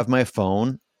I have my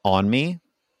phone on me,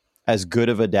 as good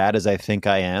of a dad as I think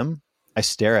I am, I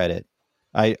stare at it.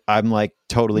 I'm like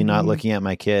totally not looking at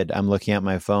my kid. I'm looking at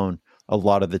my phone a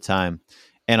lot of the time.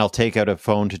 and I'll take out a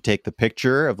phone to take the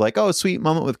picture of like, oh, sweet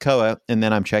moment with Koa. And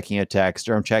then I'm checking a text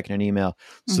or I'm checking an email.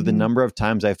 So the number of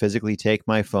times I physically take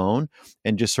my phone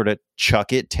and just sort of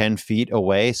chuck it 10 feet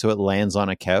away so it lands on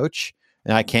a couch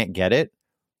and I can't get it,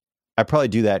 I probably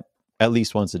do that at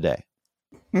least once a day.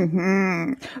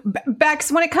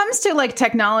 Bex, when it comes to like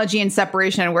technology and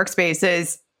separation in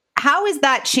workspaces, how has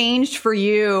that changed for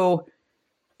you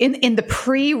in the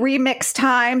pre-remix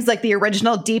times, like the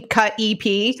original deep cut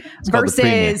EP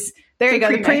versus there you go,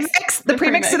 the premix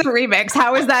to the remix?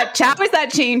 How is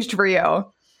that changed for you?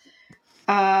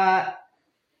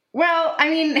 Well, I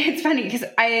mean, it's funny because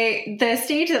the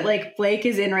stage that like Blake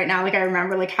is in right now, like I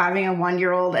remember like having a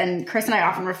 1-year-old, and Chris and I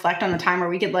often reflect on the time where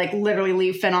we could like literally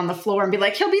leave Finn on the floor and be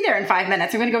like, he'll be there in 5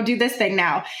 minutes. I'm going to go do this thing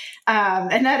now.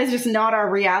 And that is just not our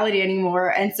reality anymore.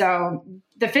 And so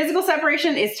the physical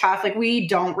separation is tough. Like we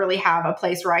don't really have a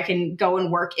place where I can go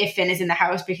and work if Finn is in the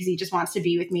house because he just wants to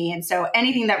be with me. And so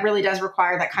anything that really does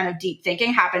require that kind of deep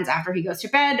thinking happens after he goes to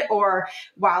bed or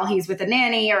while he's with a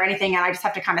nanny or anything. And I just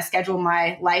have to kind of schedule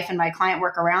my life and my client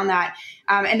work around that.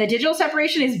 And the digital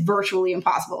separation is virtually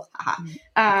impossible.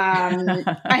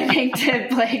 I think to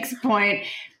Blake's point,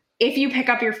 if you pick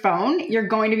up your phone, you're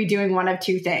going to be doing one of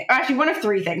two things. Actually, one of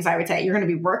three things, I would say. You're going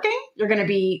to be working. You're going to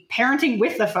be parenting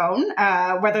with the phone,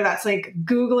 whether that's like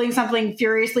Googling something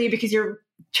furiously because your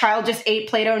child just ate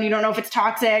Play-Doh and you don't know if it's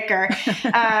toxic,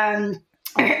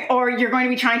 or you're going to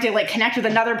be trying to like connect with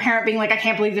another parent being like, I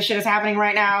can't believe this shit is happening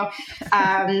right now.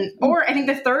 Or I think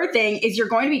the third thing is you're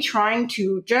going to be trying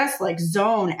to just like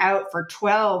zone out for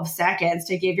 12 seconds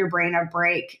to give your brain a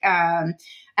break.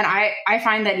 And I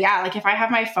find that, yeah, like if I have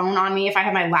my phone on me, if I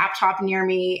have my laptop near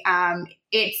me,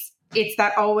 it's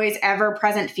that always ever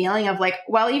present feeling of like,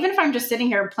 well, even if I'm just sitting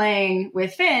here playing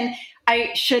with Finn,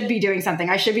 I should be doing something.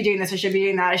 I should be doing this. I should be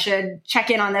doing that. I should check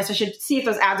in on this. I should see if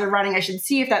those ads are running. I should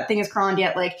see if that thing is crawling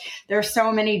yet. Like there are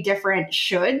so many different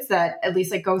shoulds that at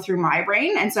least like go through my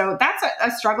brain. And so that's a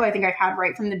struggle I think I've had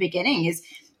right from the beginning is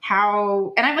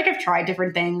how, and I've tried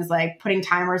different things like putting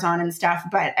timers on and stuff,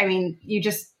 but I mean,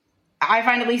 I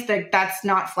find at least that that's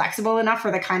not flexible enough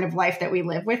for the kind of life that we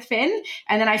live with Finn.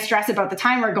 And then I stress about the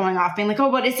timer going off being like,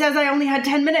 oh, but it says I only had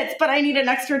 10 minutes, but I need an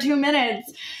extra 2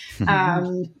 minutes.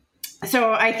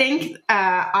 So I think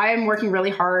I'm working really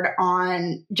hard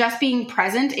on just being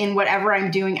present in whatever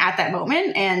I'm doing at that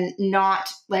moment and not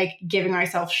like giving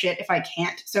myself shit if I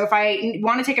can't. So if I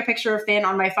want to take a picture of Finn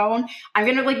on my phone, I'm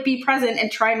going to like be present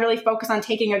and try and really focus on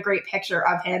taking a great picture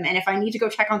of him. And if I need to go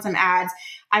check on some ads,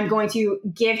 I'm going to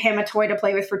give him a toy to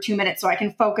play with for 2 minutes so I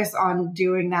can focus on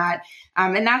doing that.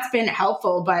 And that's been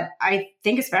helpful. But I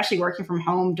think especially working from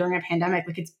home during a pandemic,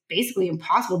 like it's basically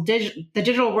impossible. The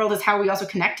digital world is how we also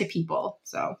connect to people.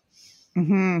 So.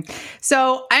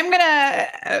 So I'm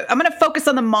gonna focus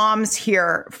on the moms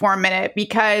here for a minute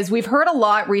because we've heard a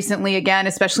lot recently, again,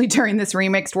 especially during this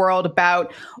remixed world,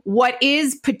 about what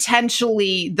is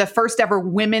potentially the first ever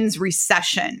women's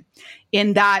recession,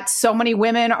 in that so many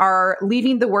women are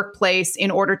leaving the workplace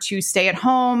in order to stay at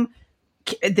home.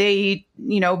 They,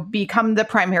 become the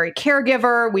primary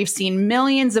caregiver. We've seen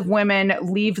millions of women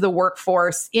leave the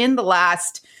workforce in the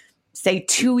last, say,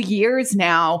 2 years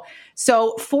now.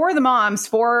 So for the moms,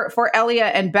 for Elia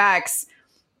and Bex,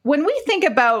 when we think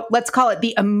about, let's call it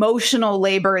the emotional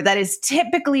labor that is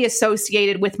typically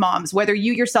associated with moms, whether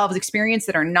you yourselves experience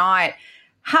it or not,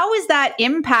 how has that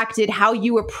impacted how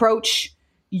you approach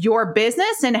your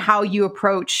business and how you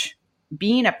approach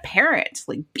being a parent,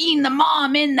 like being the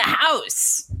mom in the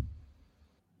house?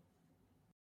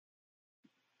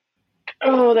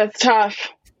 Oh, that's tough.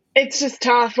 It's just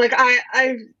tough. Like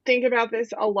I think about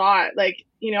this a lot. Like,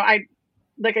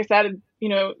 I said,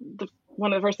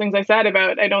 one of the first things I said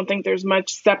about, I don't think there's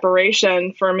much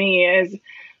separation for me is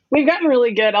we've gotten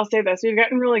really good. I'll say this. We've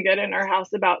gotten really good in our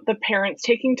house about the parents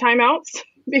taking timeouts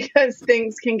because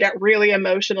things can get really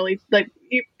emotionally,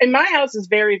 in my house is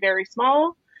very, very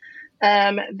small.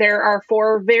 There are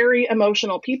 4 very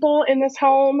emotional people in this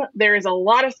home. There is a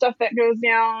lot of stuff that goes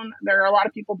down. There are a lot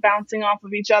of people bouncing off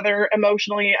of each other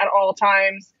emotionally at all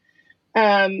times.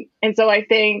 And so I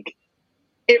think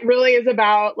it really is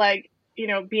about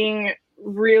being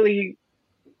really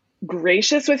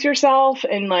gracious with yourself.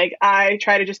 And I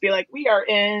try to just be like, we are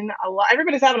in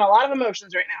everybody's having a lot of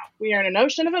emotions right now. We are in an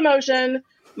ocean of emotion.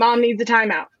 Mom needs a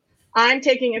timeout. I'm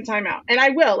taking a timeout, and I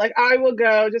will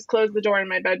go just close the door in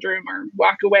my bedroom or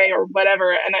walk away or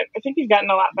whatever. And I think we've gotten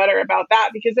a lot better about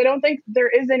that because I don't think there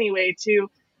is any way to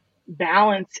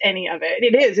balance any of it.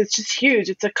 It's just huge.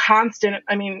 It's a constant.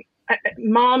 I mean,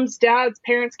 moms, dads,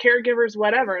 parents, caregivers,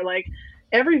 whatever,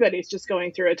 everybody's just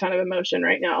going through a ton of emotion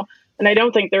right now. And I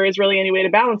don't think there is really any way to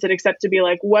balance it except to be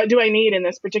like, what do I need in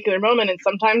this particular moment? And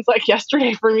sometimes, like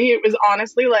yesterday for me, it was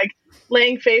honestly like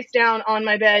laying face down on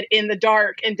my bed in the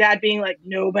dark and dad being like,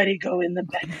 nobody go in the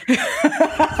bed.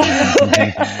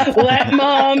 Like, let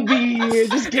mom be,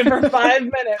 just give her 5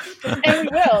 minutes. And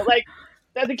we will. Like,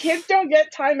 the kids don't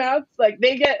get timeouts. Like,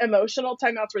 they get emotional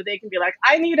timeouts where they can be like,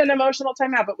 I need an emotional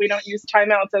timeout, but we don't use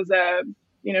timeouts as a,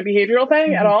 behavioral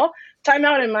thing at all.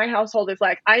 Timeout in my household is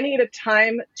like, I need a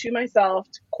time to myself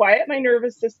to quiet my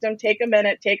nervous system, take a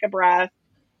minute, take a breath,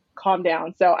 calm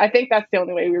down. So I think that's the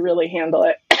only way we really handle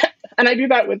it. And I do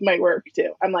that with my work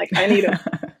too. I'm like, I need a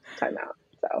timeout.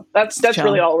 So that's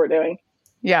really all we're doing.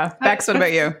 Yeah. Bex, what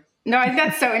about you? No, I think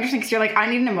that's so interesting because you're like, I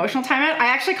need an emotional timeout. I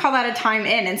actually call that a time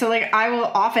in. And so like, I will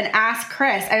often ask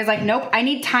Chris, I was like, nope, I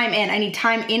need time in. I need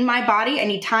time in my body. I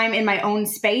need time in my own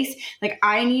space. Like,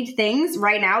 I need things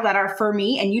right now that are for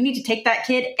me. And you need to take that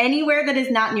kid anywhere that is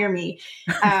not near me.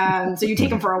 So you take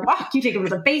him for a walk, you take him to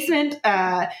the basement.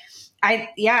 And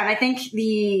I think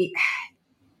the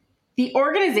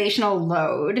organizational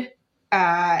load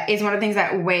is one of the things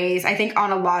that weighs, I think,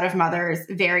 on a lot of mothers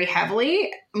very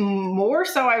heavily. More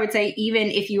so, I would say, even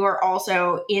if you are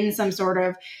also in some sort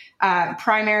of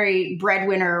primary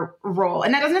breadwinner role.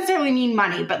 And that doesn't necessarily mean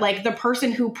money, but like the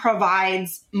person who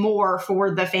provides more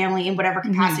for the family in whatever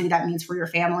capacity that means for your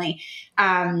family.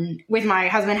 With my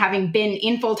husband having been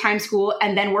in full-time school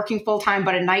and then working full-time,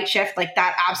 but a night shift, like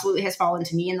that absolutely has fallen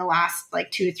to me in the last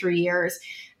like 2 to 3 years.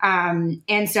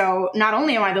 And so not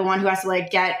only am I the one who has to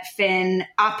like get Finn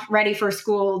up ready for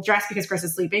school dressed because Chris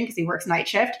is sleeping because he works night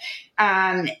shift.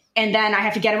 And then I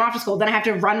have to get him off to school. Then I have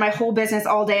to run my whole business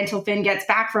all day until Finn gets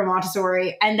back from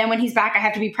Montessori. And then when he's back, I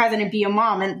have to be present and be a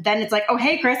mom. And then it's like, oh,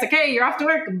 hey, Chris, okay, you're off to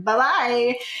work.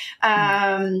 Bye-bye.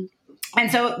 And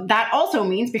so that also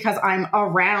means because I'm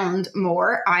around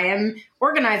more, I am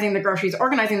organizing the groceries,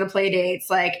 organizing the play dates,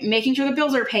 like making sure the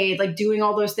bills are paid, like doing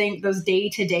all those things, those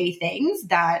day-to-day things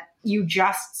that you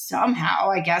just somehow,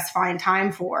 I guess, find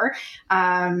time for.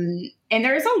 And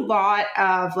there's a lot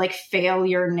of like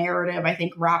failure narrative, I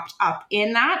think, wrapped up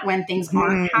in that when things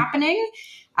aren't happening.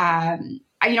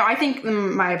 I think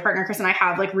my partner, Chris, and I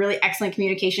have like really excellent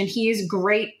communication. He is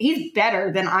great. He's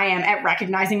better than I am at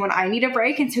recognizing when I need a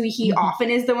break. And so he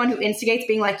often is the one who instigates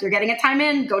being like, you're getting a time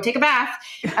in, go take a bath,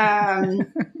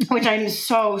 which I'm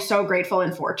so, so grateful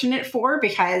and fortunate for,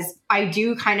 because I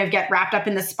do kind of get wrapped up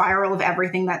in the spiral of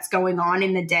everything that's going on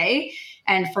in the day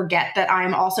and forget that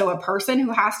I'm also a person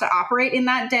who has to operate in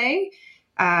that day.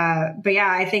 But yeah,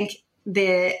 I think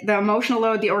the emotional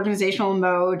load, the organizational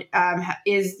mode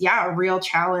is a real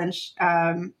challenge.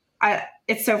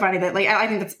 It's so funny that like I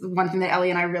think that's one thing that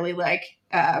Ellie and I really like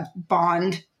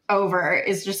bond over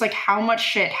is just like how much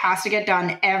shit has to get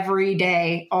done every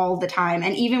day, all the time.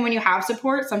 And even when you have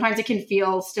support, sometimes it can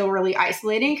feel still really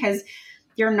isolating because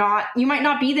you might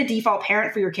not be the default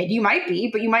parent for your kid. You might be,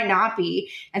 but you might not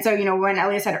be. And so, when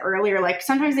Elliot said earlier, like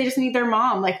sometimes they just need their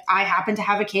mom. Like I happen to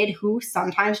have a kid who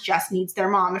sometimes just needs their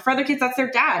mom. And for other kids, that's their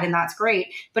dad. And that's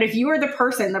great. But if you are the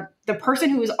person, the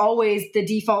person who is always the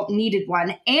default needed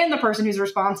one and the person who's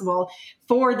responsible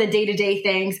for the day-to-day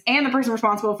things and the person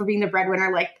responsible for being the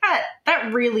breadwinner, like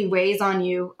that really weighs on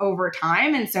you over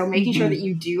time. And so making sure that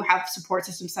you do have support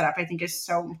systems set up, I think is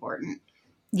so important.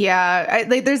 Yeah,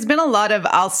 there's been a lot of,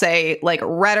 I'll say, like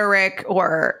rhetoric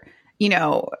or,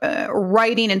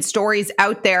 writing and stories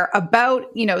out there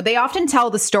about, they often tell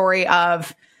the story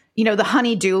of, the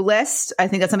honey-do list. I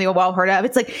think that's something we've all heard of.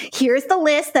 It's like, here's the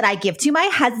list that I give to my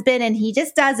husband and he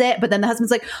just does it. But then the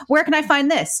husband's like, where can I find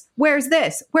this? Where's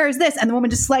this? Where's this? And the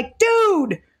woman just like,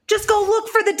 dude, just go look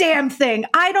for the damn thing.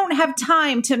 I don't have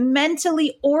time to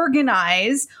mentally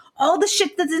organize all the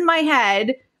shit that's in my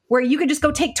head where you could just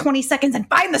go take 20 seconds and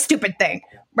find the stupid thing,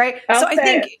 right? So I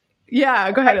think,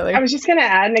 go ahead, Ellie. I was just going to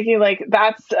add, Nikki, like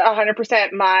that's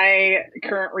 100% my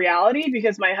current reality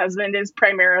because my husband is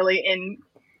primarily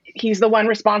he's the one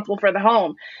responsible for the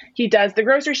home. He does the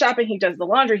grocery shopping, he does the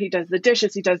laundry, he does the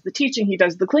dishes, he does the teaching, he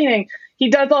does the cleaning, he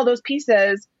does all those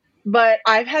pieces. But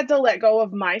I've had to let go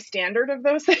of my standard of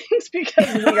those things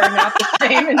because we are not the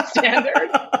same in standard.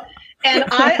 And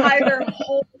I either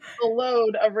hold the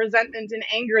load of resentment and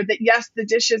anger that, yes, the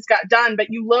dishes got done, but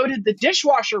you loaded the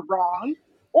dishwasher wrong,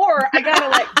 or I got to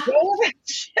let go of that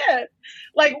shit.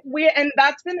 And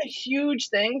that's been a huge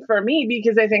thing for me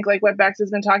because I think like what Bex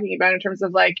has been talking about in terms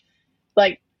of like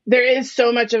there is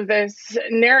so much of this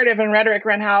narrative and rhetoric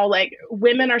around how like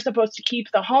women are supposed to keep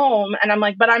the home. And I'm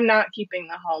like, but I'm not keeping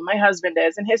the home. My husband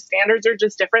is, and his standards are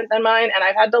just different than mine. And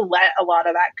I've had to let a lot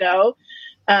of that go.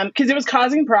 Because it was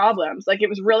causing problems. Like it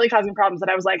was really causing problems that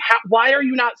I was like, why are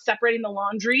you not separating the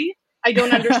laundry I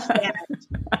don't understand.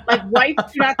 Like,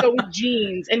 whites do not go with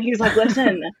jeans. And he's like,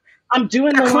 listen, I'm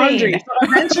doing the laundry. So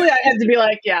eventually I had to be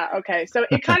like, yeah, okay. So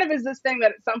it kind of is this thing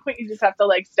that at some point you just have to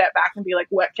like step back and be like,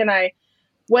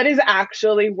 what is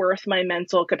actually worth my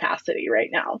mental capacity right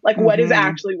now? Like, what is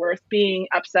actually worth being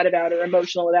upset about or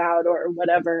emotional about or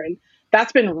whatever? And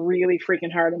that's been really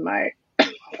freaking hard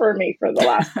for me for the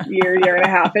last year and a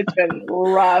half. It's been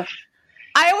rough.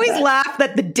 I always laugh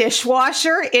that the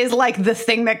dishwasher is like the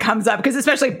thing that comes up because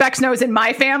especially Bex knows in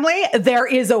my family, there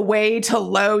is a way to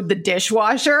load the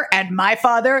dishwasher and my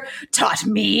father taught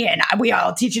me and we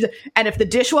all teach you. And if the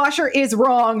dishwasher is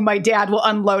wrong, my dad will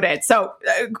unload it. So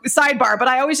sidebar, but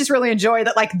I always just really enjoy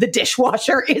that like the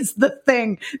dishwasher is the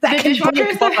thing that can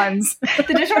break bonds. The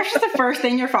dishwasher is the first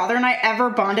thing your father and I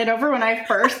ever bonded over when I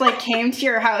first like came to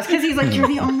your house because he's like, you're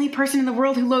the only person in the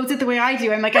world who loads it the way I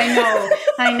do. I'm like, I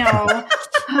know.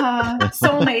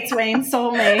 Soulmates, Wayne,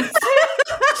 soulmates.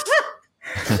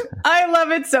 I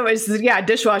love it so much. Yeah,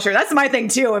 dishwasher. That's my thing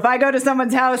too. If I go to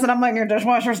someone's house and I'm like, your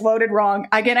dishwasher's loaded wrong,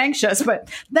 I get anxious, but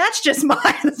that's just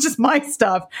my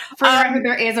stuff.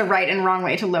 There is a right and wrong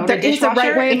way to load a dishwasher.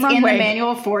 Right way it's in the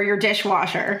manual for your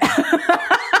dishwasher.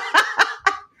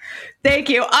 Thank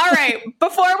you. All right.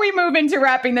 Before we move into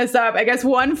wrapping this up, I guess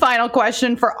one final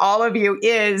question for all of you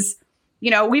is,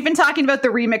 we've been talking about the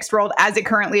remixed world as it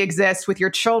currently exists with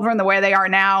your children, the way they are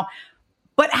now.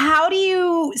 But how do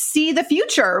you see the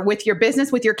future with your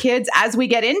business, with your kids, as we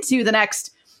get into the next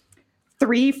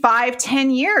 3, 5, 10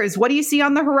 years? What do you see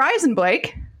on the horizon,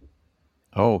 Blake?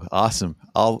 Oh, awesome.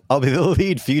 I'll be the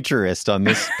lead futurist on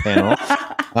this panel.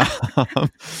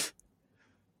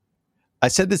 I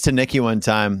said this to Nikki one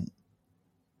time.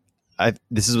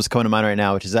 This is what's coming to mind right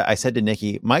now, which is that I said to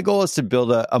Nikki, my goal is to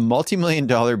build a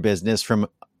multi-million-dollar business from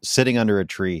sitting under a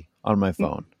tree on my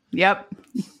phone. Yep.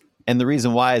 And the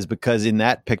reason why is because in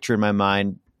that picture in my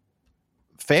mind,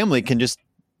 family can just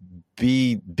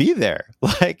be there.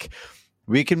 Like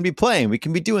we can be playing, we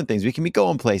can be doing things, we can be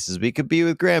going places, we could be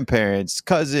with grandparents,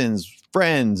 cousins,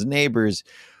 friends, neighbors.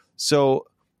 So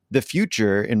the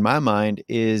future in my mind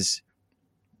is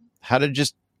how to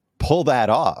just pull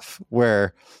that off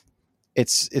where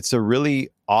it's a really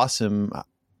awesome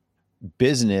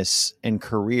business and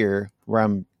career where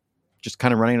I'm just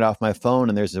kind of running it off my phone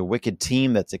and there's a wicked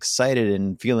team that's excited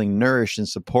and feeling nourished and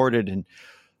supported and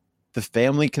the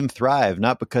family can thrive,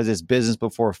 not because it's business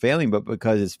before family, but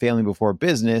because it's family before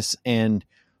business. And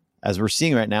as we're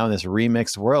seeing right now in this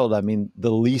remixed world, I mean,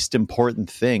 the least important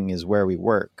thing is where we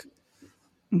work.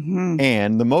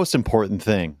 And the most important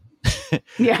thing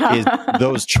is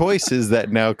those choices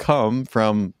that now come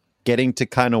from getting to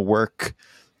kind of work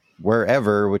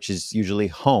wherever, which is usually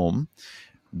home.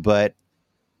 But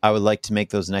I would like to make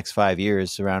those next 5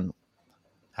 years around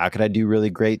how could I do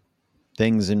really great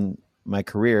things in my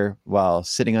career while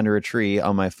sitting under a tree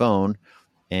on my phone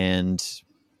and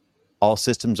all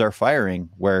systems are firing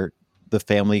where the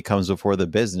family comes before the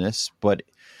business, but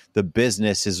the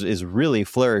business is really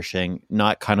flourishing,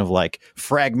 not kind of like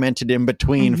fragmented in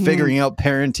between figuring out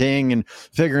parenting and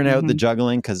figuring out the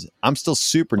juggling. Cause I'm still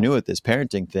super new at this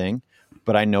parenting thing,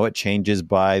 but I know it changes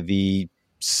by the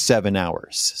 7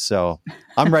 hours. So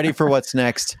I'm ready for what's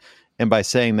next. And by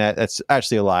saying that, that's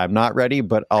actually a lie. I'm not ready,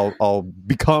 but I'll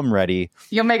become ready.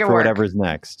 You'll make it for work. Whatever's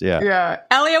next. Yeah. Yeah.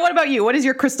 Elia, what about you? What is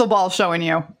your crystal ball showing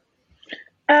you?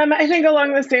 I think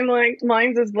along the same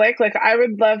lines as Blake, like I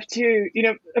would love to,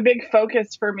 a big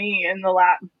focus for me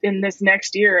in this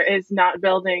next year is not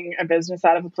building a business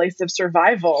out of a place of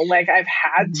survival. Like I've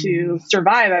had to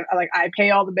survive. I pay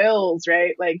all the bills,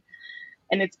 right? Like,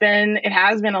 and it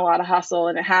has been a lot of hustle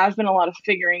and it has been a lot of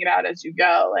figuring it out as you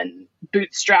go and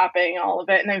bootstrapping all of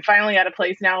it. And I'm finally at a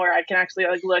place now where I can actually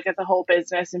like look at the whole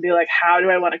business and be like, how do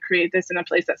I want to create this in a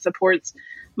place that supports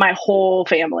my whole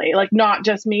family? Like not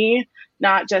just me,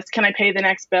 not just can I pay the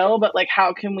next bill, but like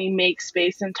how can we make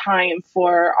space and time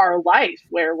for our life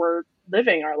where we're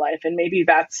living our life? And maybe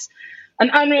that's an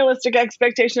unrealistic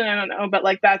expectation. I don't know, but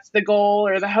like that's the goal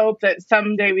or the hope that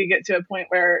someday we get to a point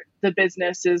where the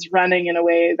business is running in a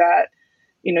way that,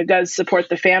 does support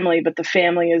the family, but the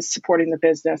family is supporting the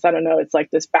business. I don't know. It's like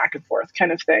this back and forth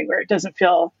kind of thing where it doesn't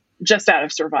feel just out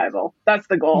of survival. That's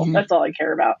the goal. That's all I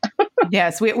care about.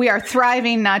 Yes, we are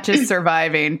thriving, not just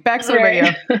surviving. Bex, what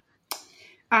about you?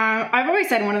 I've always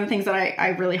said one of the things that I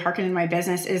really hearken in my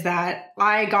business is that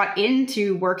I got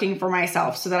into working for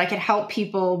myself so that I could help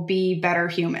people be better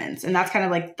humans. And that's kind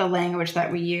of like the language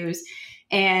that we use.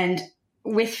 And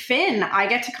with Finn, I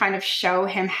get to kind of show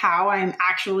him how I'm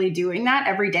actually doing that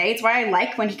every day. It's why I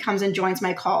like when he comes and joins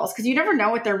my calls, because you never know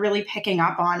what they're really picking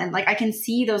up on. And like, I can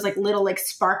see those like little like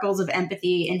sparkles of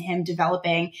empathy in him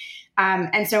developing.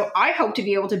 And so I hope to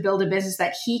be able to build a business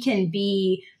that he can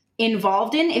be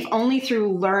involved in, if only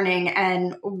through learning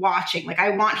and watching. Like, I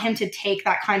want him to take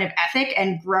that kind of ethic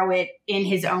and grow it in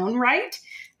his own right.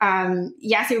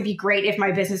 Yes, it would be great if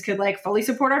my business could like fully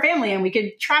support our family and we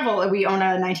could travel. We own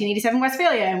a 1987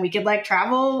 Westphalia and we could like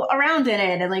travel around in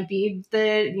it and like be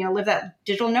the, live that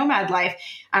digital nomad life.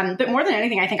 But more than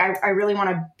anything, I think I really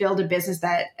want to build a business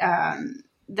that,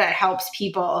 that helps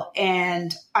people.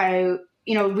 And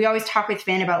we always talk with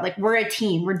Finn about like, we're a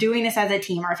team. We're doing this as a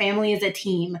team. Our family is a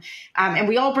team. And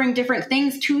we all bring different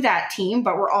things to that team,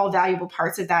 but we're all valuable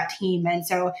parts of that team. And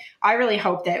so I really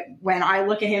hope that when I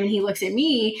look at him and he looks at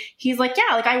me, he's like,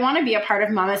 yeah, like I want to be a part of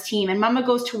Mama's team, and Mama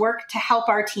goes to work to help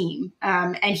our team.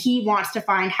 And he wants to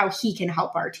find how he can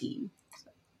help our team.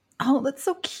 Oh, that's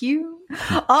so cute.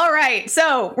 All right.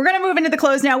 So we're going to move into the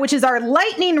close now, which is our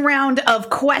lightning round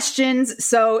of questions.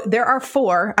 So there are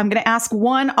 4. I'm going to ask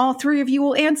one, all 3 of you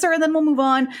will answer, and then we'll move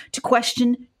on to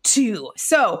question 2.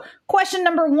 So question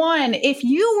number 1, if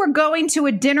you were going to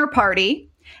a dinner party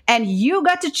and you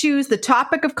got to choose the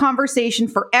topic of conversation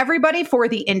for everybody for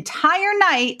the entire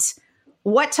night,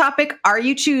 what topic are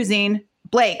you choosing?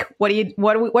 Blake, what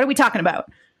are we talking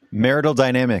about? Marital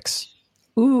dynamics.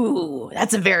 Ooh,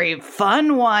 that's a very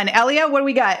fun one. Elia, what do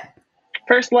we got?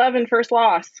 First love and first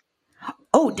loss.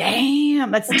 Oh,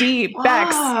 damn. That's deep.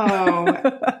 Bex. Oh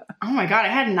my God. I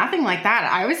had nothing like that.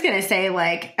 I was going to say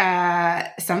like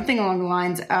something along the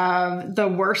lines of the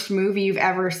worst movie you've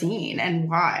ever seen and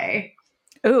why.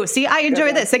 Ooh, see, I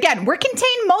enjoy this. Again, we're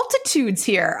contained multitudes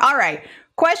here. All right.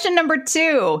 Question number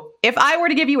 2. If I were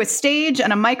to give you a stage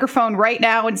and a microphone right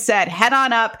now and said, head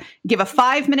on up, give a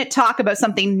 5-minute talk about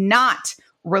something not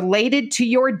related to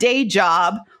your day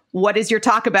job, what is your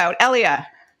talk about? Elia?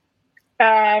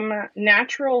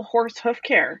 Natural horse hoof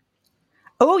care.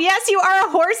 Oh, yes, you are a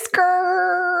horse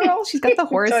girl. She's got the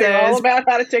horses. Tell you all about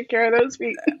how to take care of those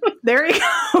feet. There you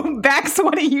go. Bex,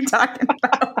 what are you talking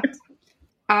about?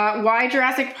 Why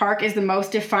Jurassic Park is the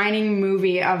most defining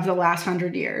movie of the last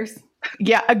 100 years.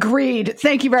 Yeah, agreed.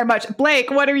 Thank you very much.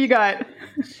 Blake, what have you got?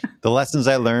 The lessons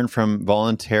I learned from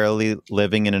voluntarily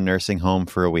living in a nursing home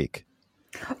for a week.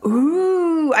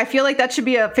 Ooh, I feel like that should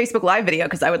be a Facebook Live video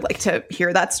because I would like to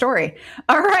hear that story.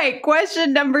 All right,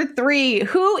 question number 3.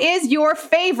 Who is your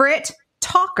favorite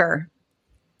talker?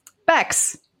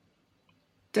 Bex.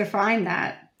 Define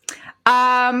that.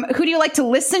 Who do you like to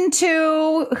listen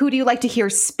to? Who do you like to hear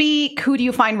speak? Who do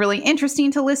you find really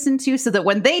interesting to listen to so that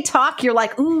when they talk, you're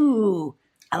like, ooh,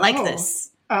 I like this.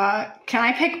 Can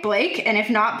I pick Blake? And if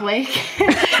not Blake,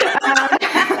 like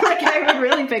I would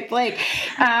really pick Blake.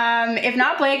 If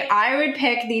not Blake, I would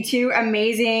pick the 2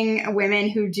 amazing women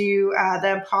who do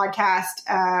the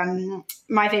podcast,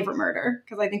 My Favorite Murder,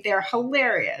 because I think they are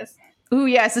hilarious. Ooh,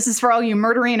 yes, this is for all you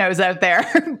murderinos out there.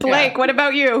 Blake, What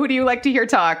about you? Who do you like to hear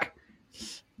talk?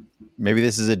 Maybe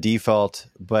this is a default,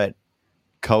 but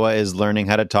Koa is learning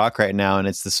how to talk right now, and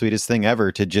it's the sweetest thing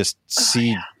ever to just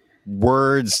see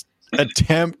words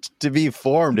attempt to be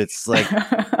formed. It's like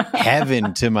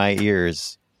heaven to my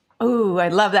ears. Ooh, I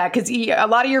love that because a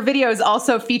lot of your videos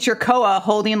also feature Koa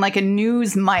holding like a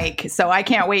news mic. So I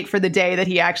can't wait for the day that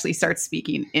he actually starts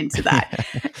speaking into that.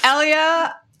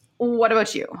 Elia, what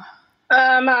about you?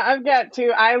 I've got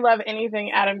 2. I love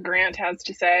anything Adam Grant has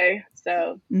to say.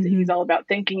 So he's all about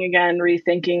thinking again,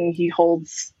 rethinking. He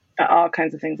holds all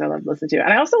kinds of things I love to listen to.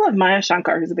 And I also love Maya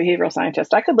Shankar, who's a behavioral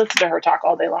scientist. I could listen to her talk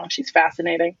all day long. She's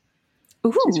fascinating.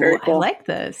 Ooh, she's very cool. I like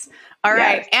this. All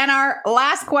right. And our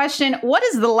last question, what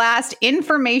is the last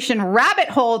information rabbit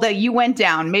hole that you went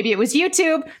down? Maybe it was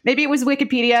YouTube, maybe it was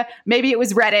Wikipedia, maybe it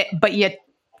was Reddit, but you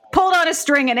pulled on a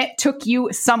string and it took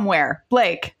you somewhere.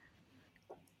 Blake.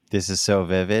 This is so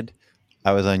vivid.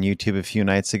 I was on YouTube a few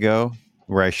nights ago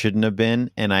where I shouldn't have been,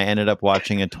 and I ended up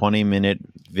watching a 20-minute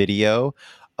video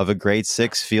of a grade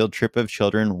 6 field trip of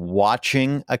children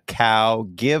watching a cow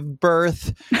give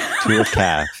birth to a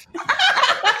calf.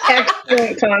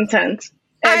 Excellent content.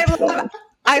 Excellent.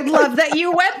 I love that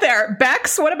you went there.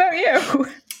 Bex, what about you?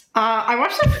 I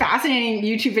watched a fascinating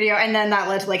YouTube video, and then that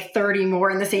led to like 30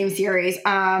 more in the same series,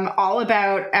 all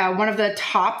about one of the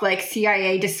top like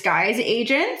CIA disguise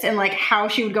agents and like how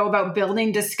she would go about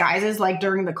building disguises like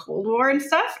during the Cold War and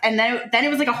stuff. And then it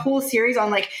was like a whole series on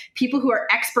like people who are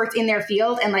experts in their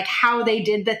field and like how they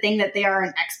did the thing that they are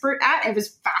an expert at. It was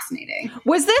fascinating.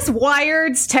 Was this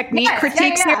Wired's technique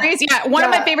critique series? Yeah, one of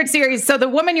my favorite series. So the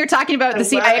woman you're talking about, the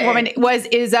CIA woman,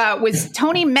 was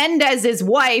Tony Mendez's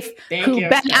wife, who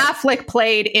Ben Affleck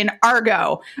played in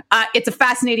Argo. It's a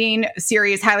fascinating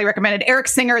series, highly recommended. Eric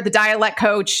Singer, the dialect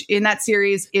coach in that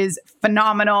series, is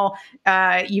phenomenal.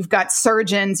 You've got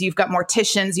surgeons, you've got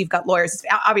morticians, you've got lawyers.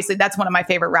 Obviously, that's one of my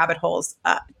favorite rabbit holes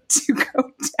to go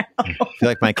down. I feel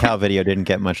like my cow video didn't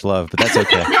get much love, but that's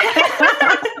okay.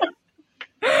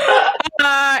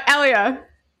 Elia.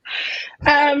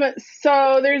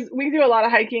 So we do a lot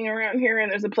of hiking around here,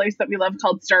 and there's a place that we love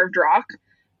called Starved Rock.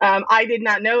 I did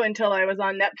not know until I was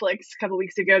on Netflix a couple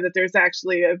weeks ago that there's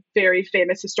actually a very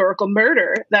famous historical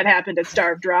murder that happened at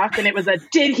Starved Rock. And it was a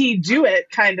did he do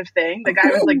it kind of thing. The guy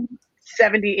was like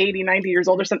 70, 80, 90 years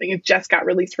old or something. He just got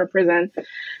released from prison.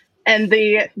 And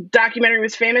the documentary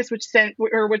was famous, which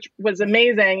was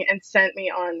amazing and sent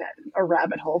me on a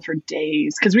rabbit hole for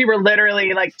days. Because we were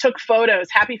literally like took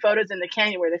happy photos in the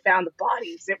canyon where they found the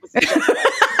bodies. It was just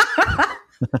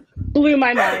blew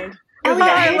my mind. Ellie,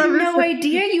 I had no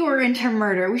idea you were into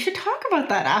murder. We should talk about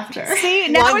that after. See,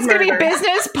 now it's going to be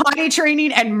business, potty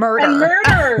training, and murder.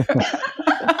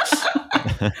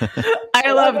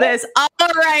 I love this. All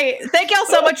right. Thank y'all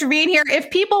so much for being here. If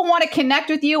people want to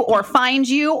connect with you or find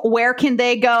you, where can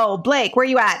they go? Blake, where are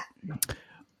you at?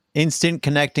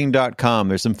 InstantConnecting.com.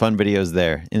 There's some fun videos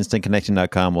there.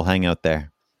 InstantConnecting.com. We'll hang out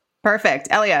there. Perfect.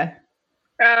 Elia.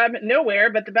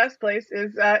 Nowhere, but the best place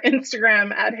is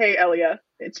Instagram at Hey Elia,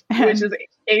 which is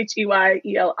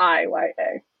HEYELIYA.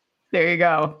 There you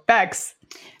go. Bex.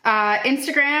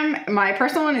 Instagram, my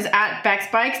personal one is at Bex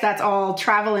Bikes. That's all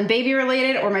travel and baby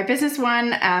related. Or my business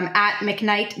one, at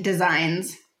McKnight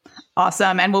Designs.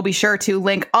 Awesome. And we'll be sure to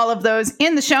link all of those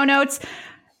in the show notes.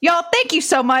 Y'all, thank you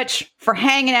so much for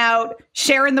hanging out,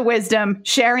 sharing the wisdom,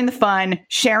 sharing the fun,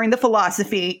 sharing the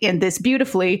philosophy in this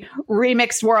beautifully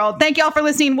remixed world. Thank y'all for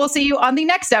listening. We'll see you on the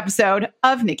next episode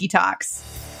of Nikki Talks.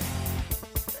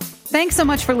 Thanks so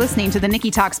much for listening to the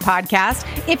Nikki Talks podcast.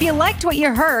 If you liked what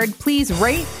you heard, please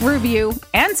rate, review,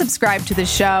 and subscribe to the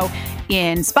show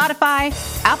in Spotify,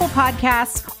 Apple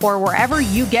Podcasts, or wherever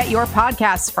you get your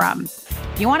podcasts from.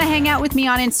 If you want to hang out with me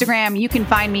on Instagram, you can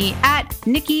find me at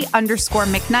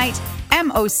Nikki_McKnight,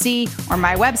 MOC, or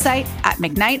my website at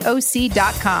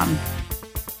McKnightOC.com.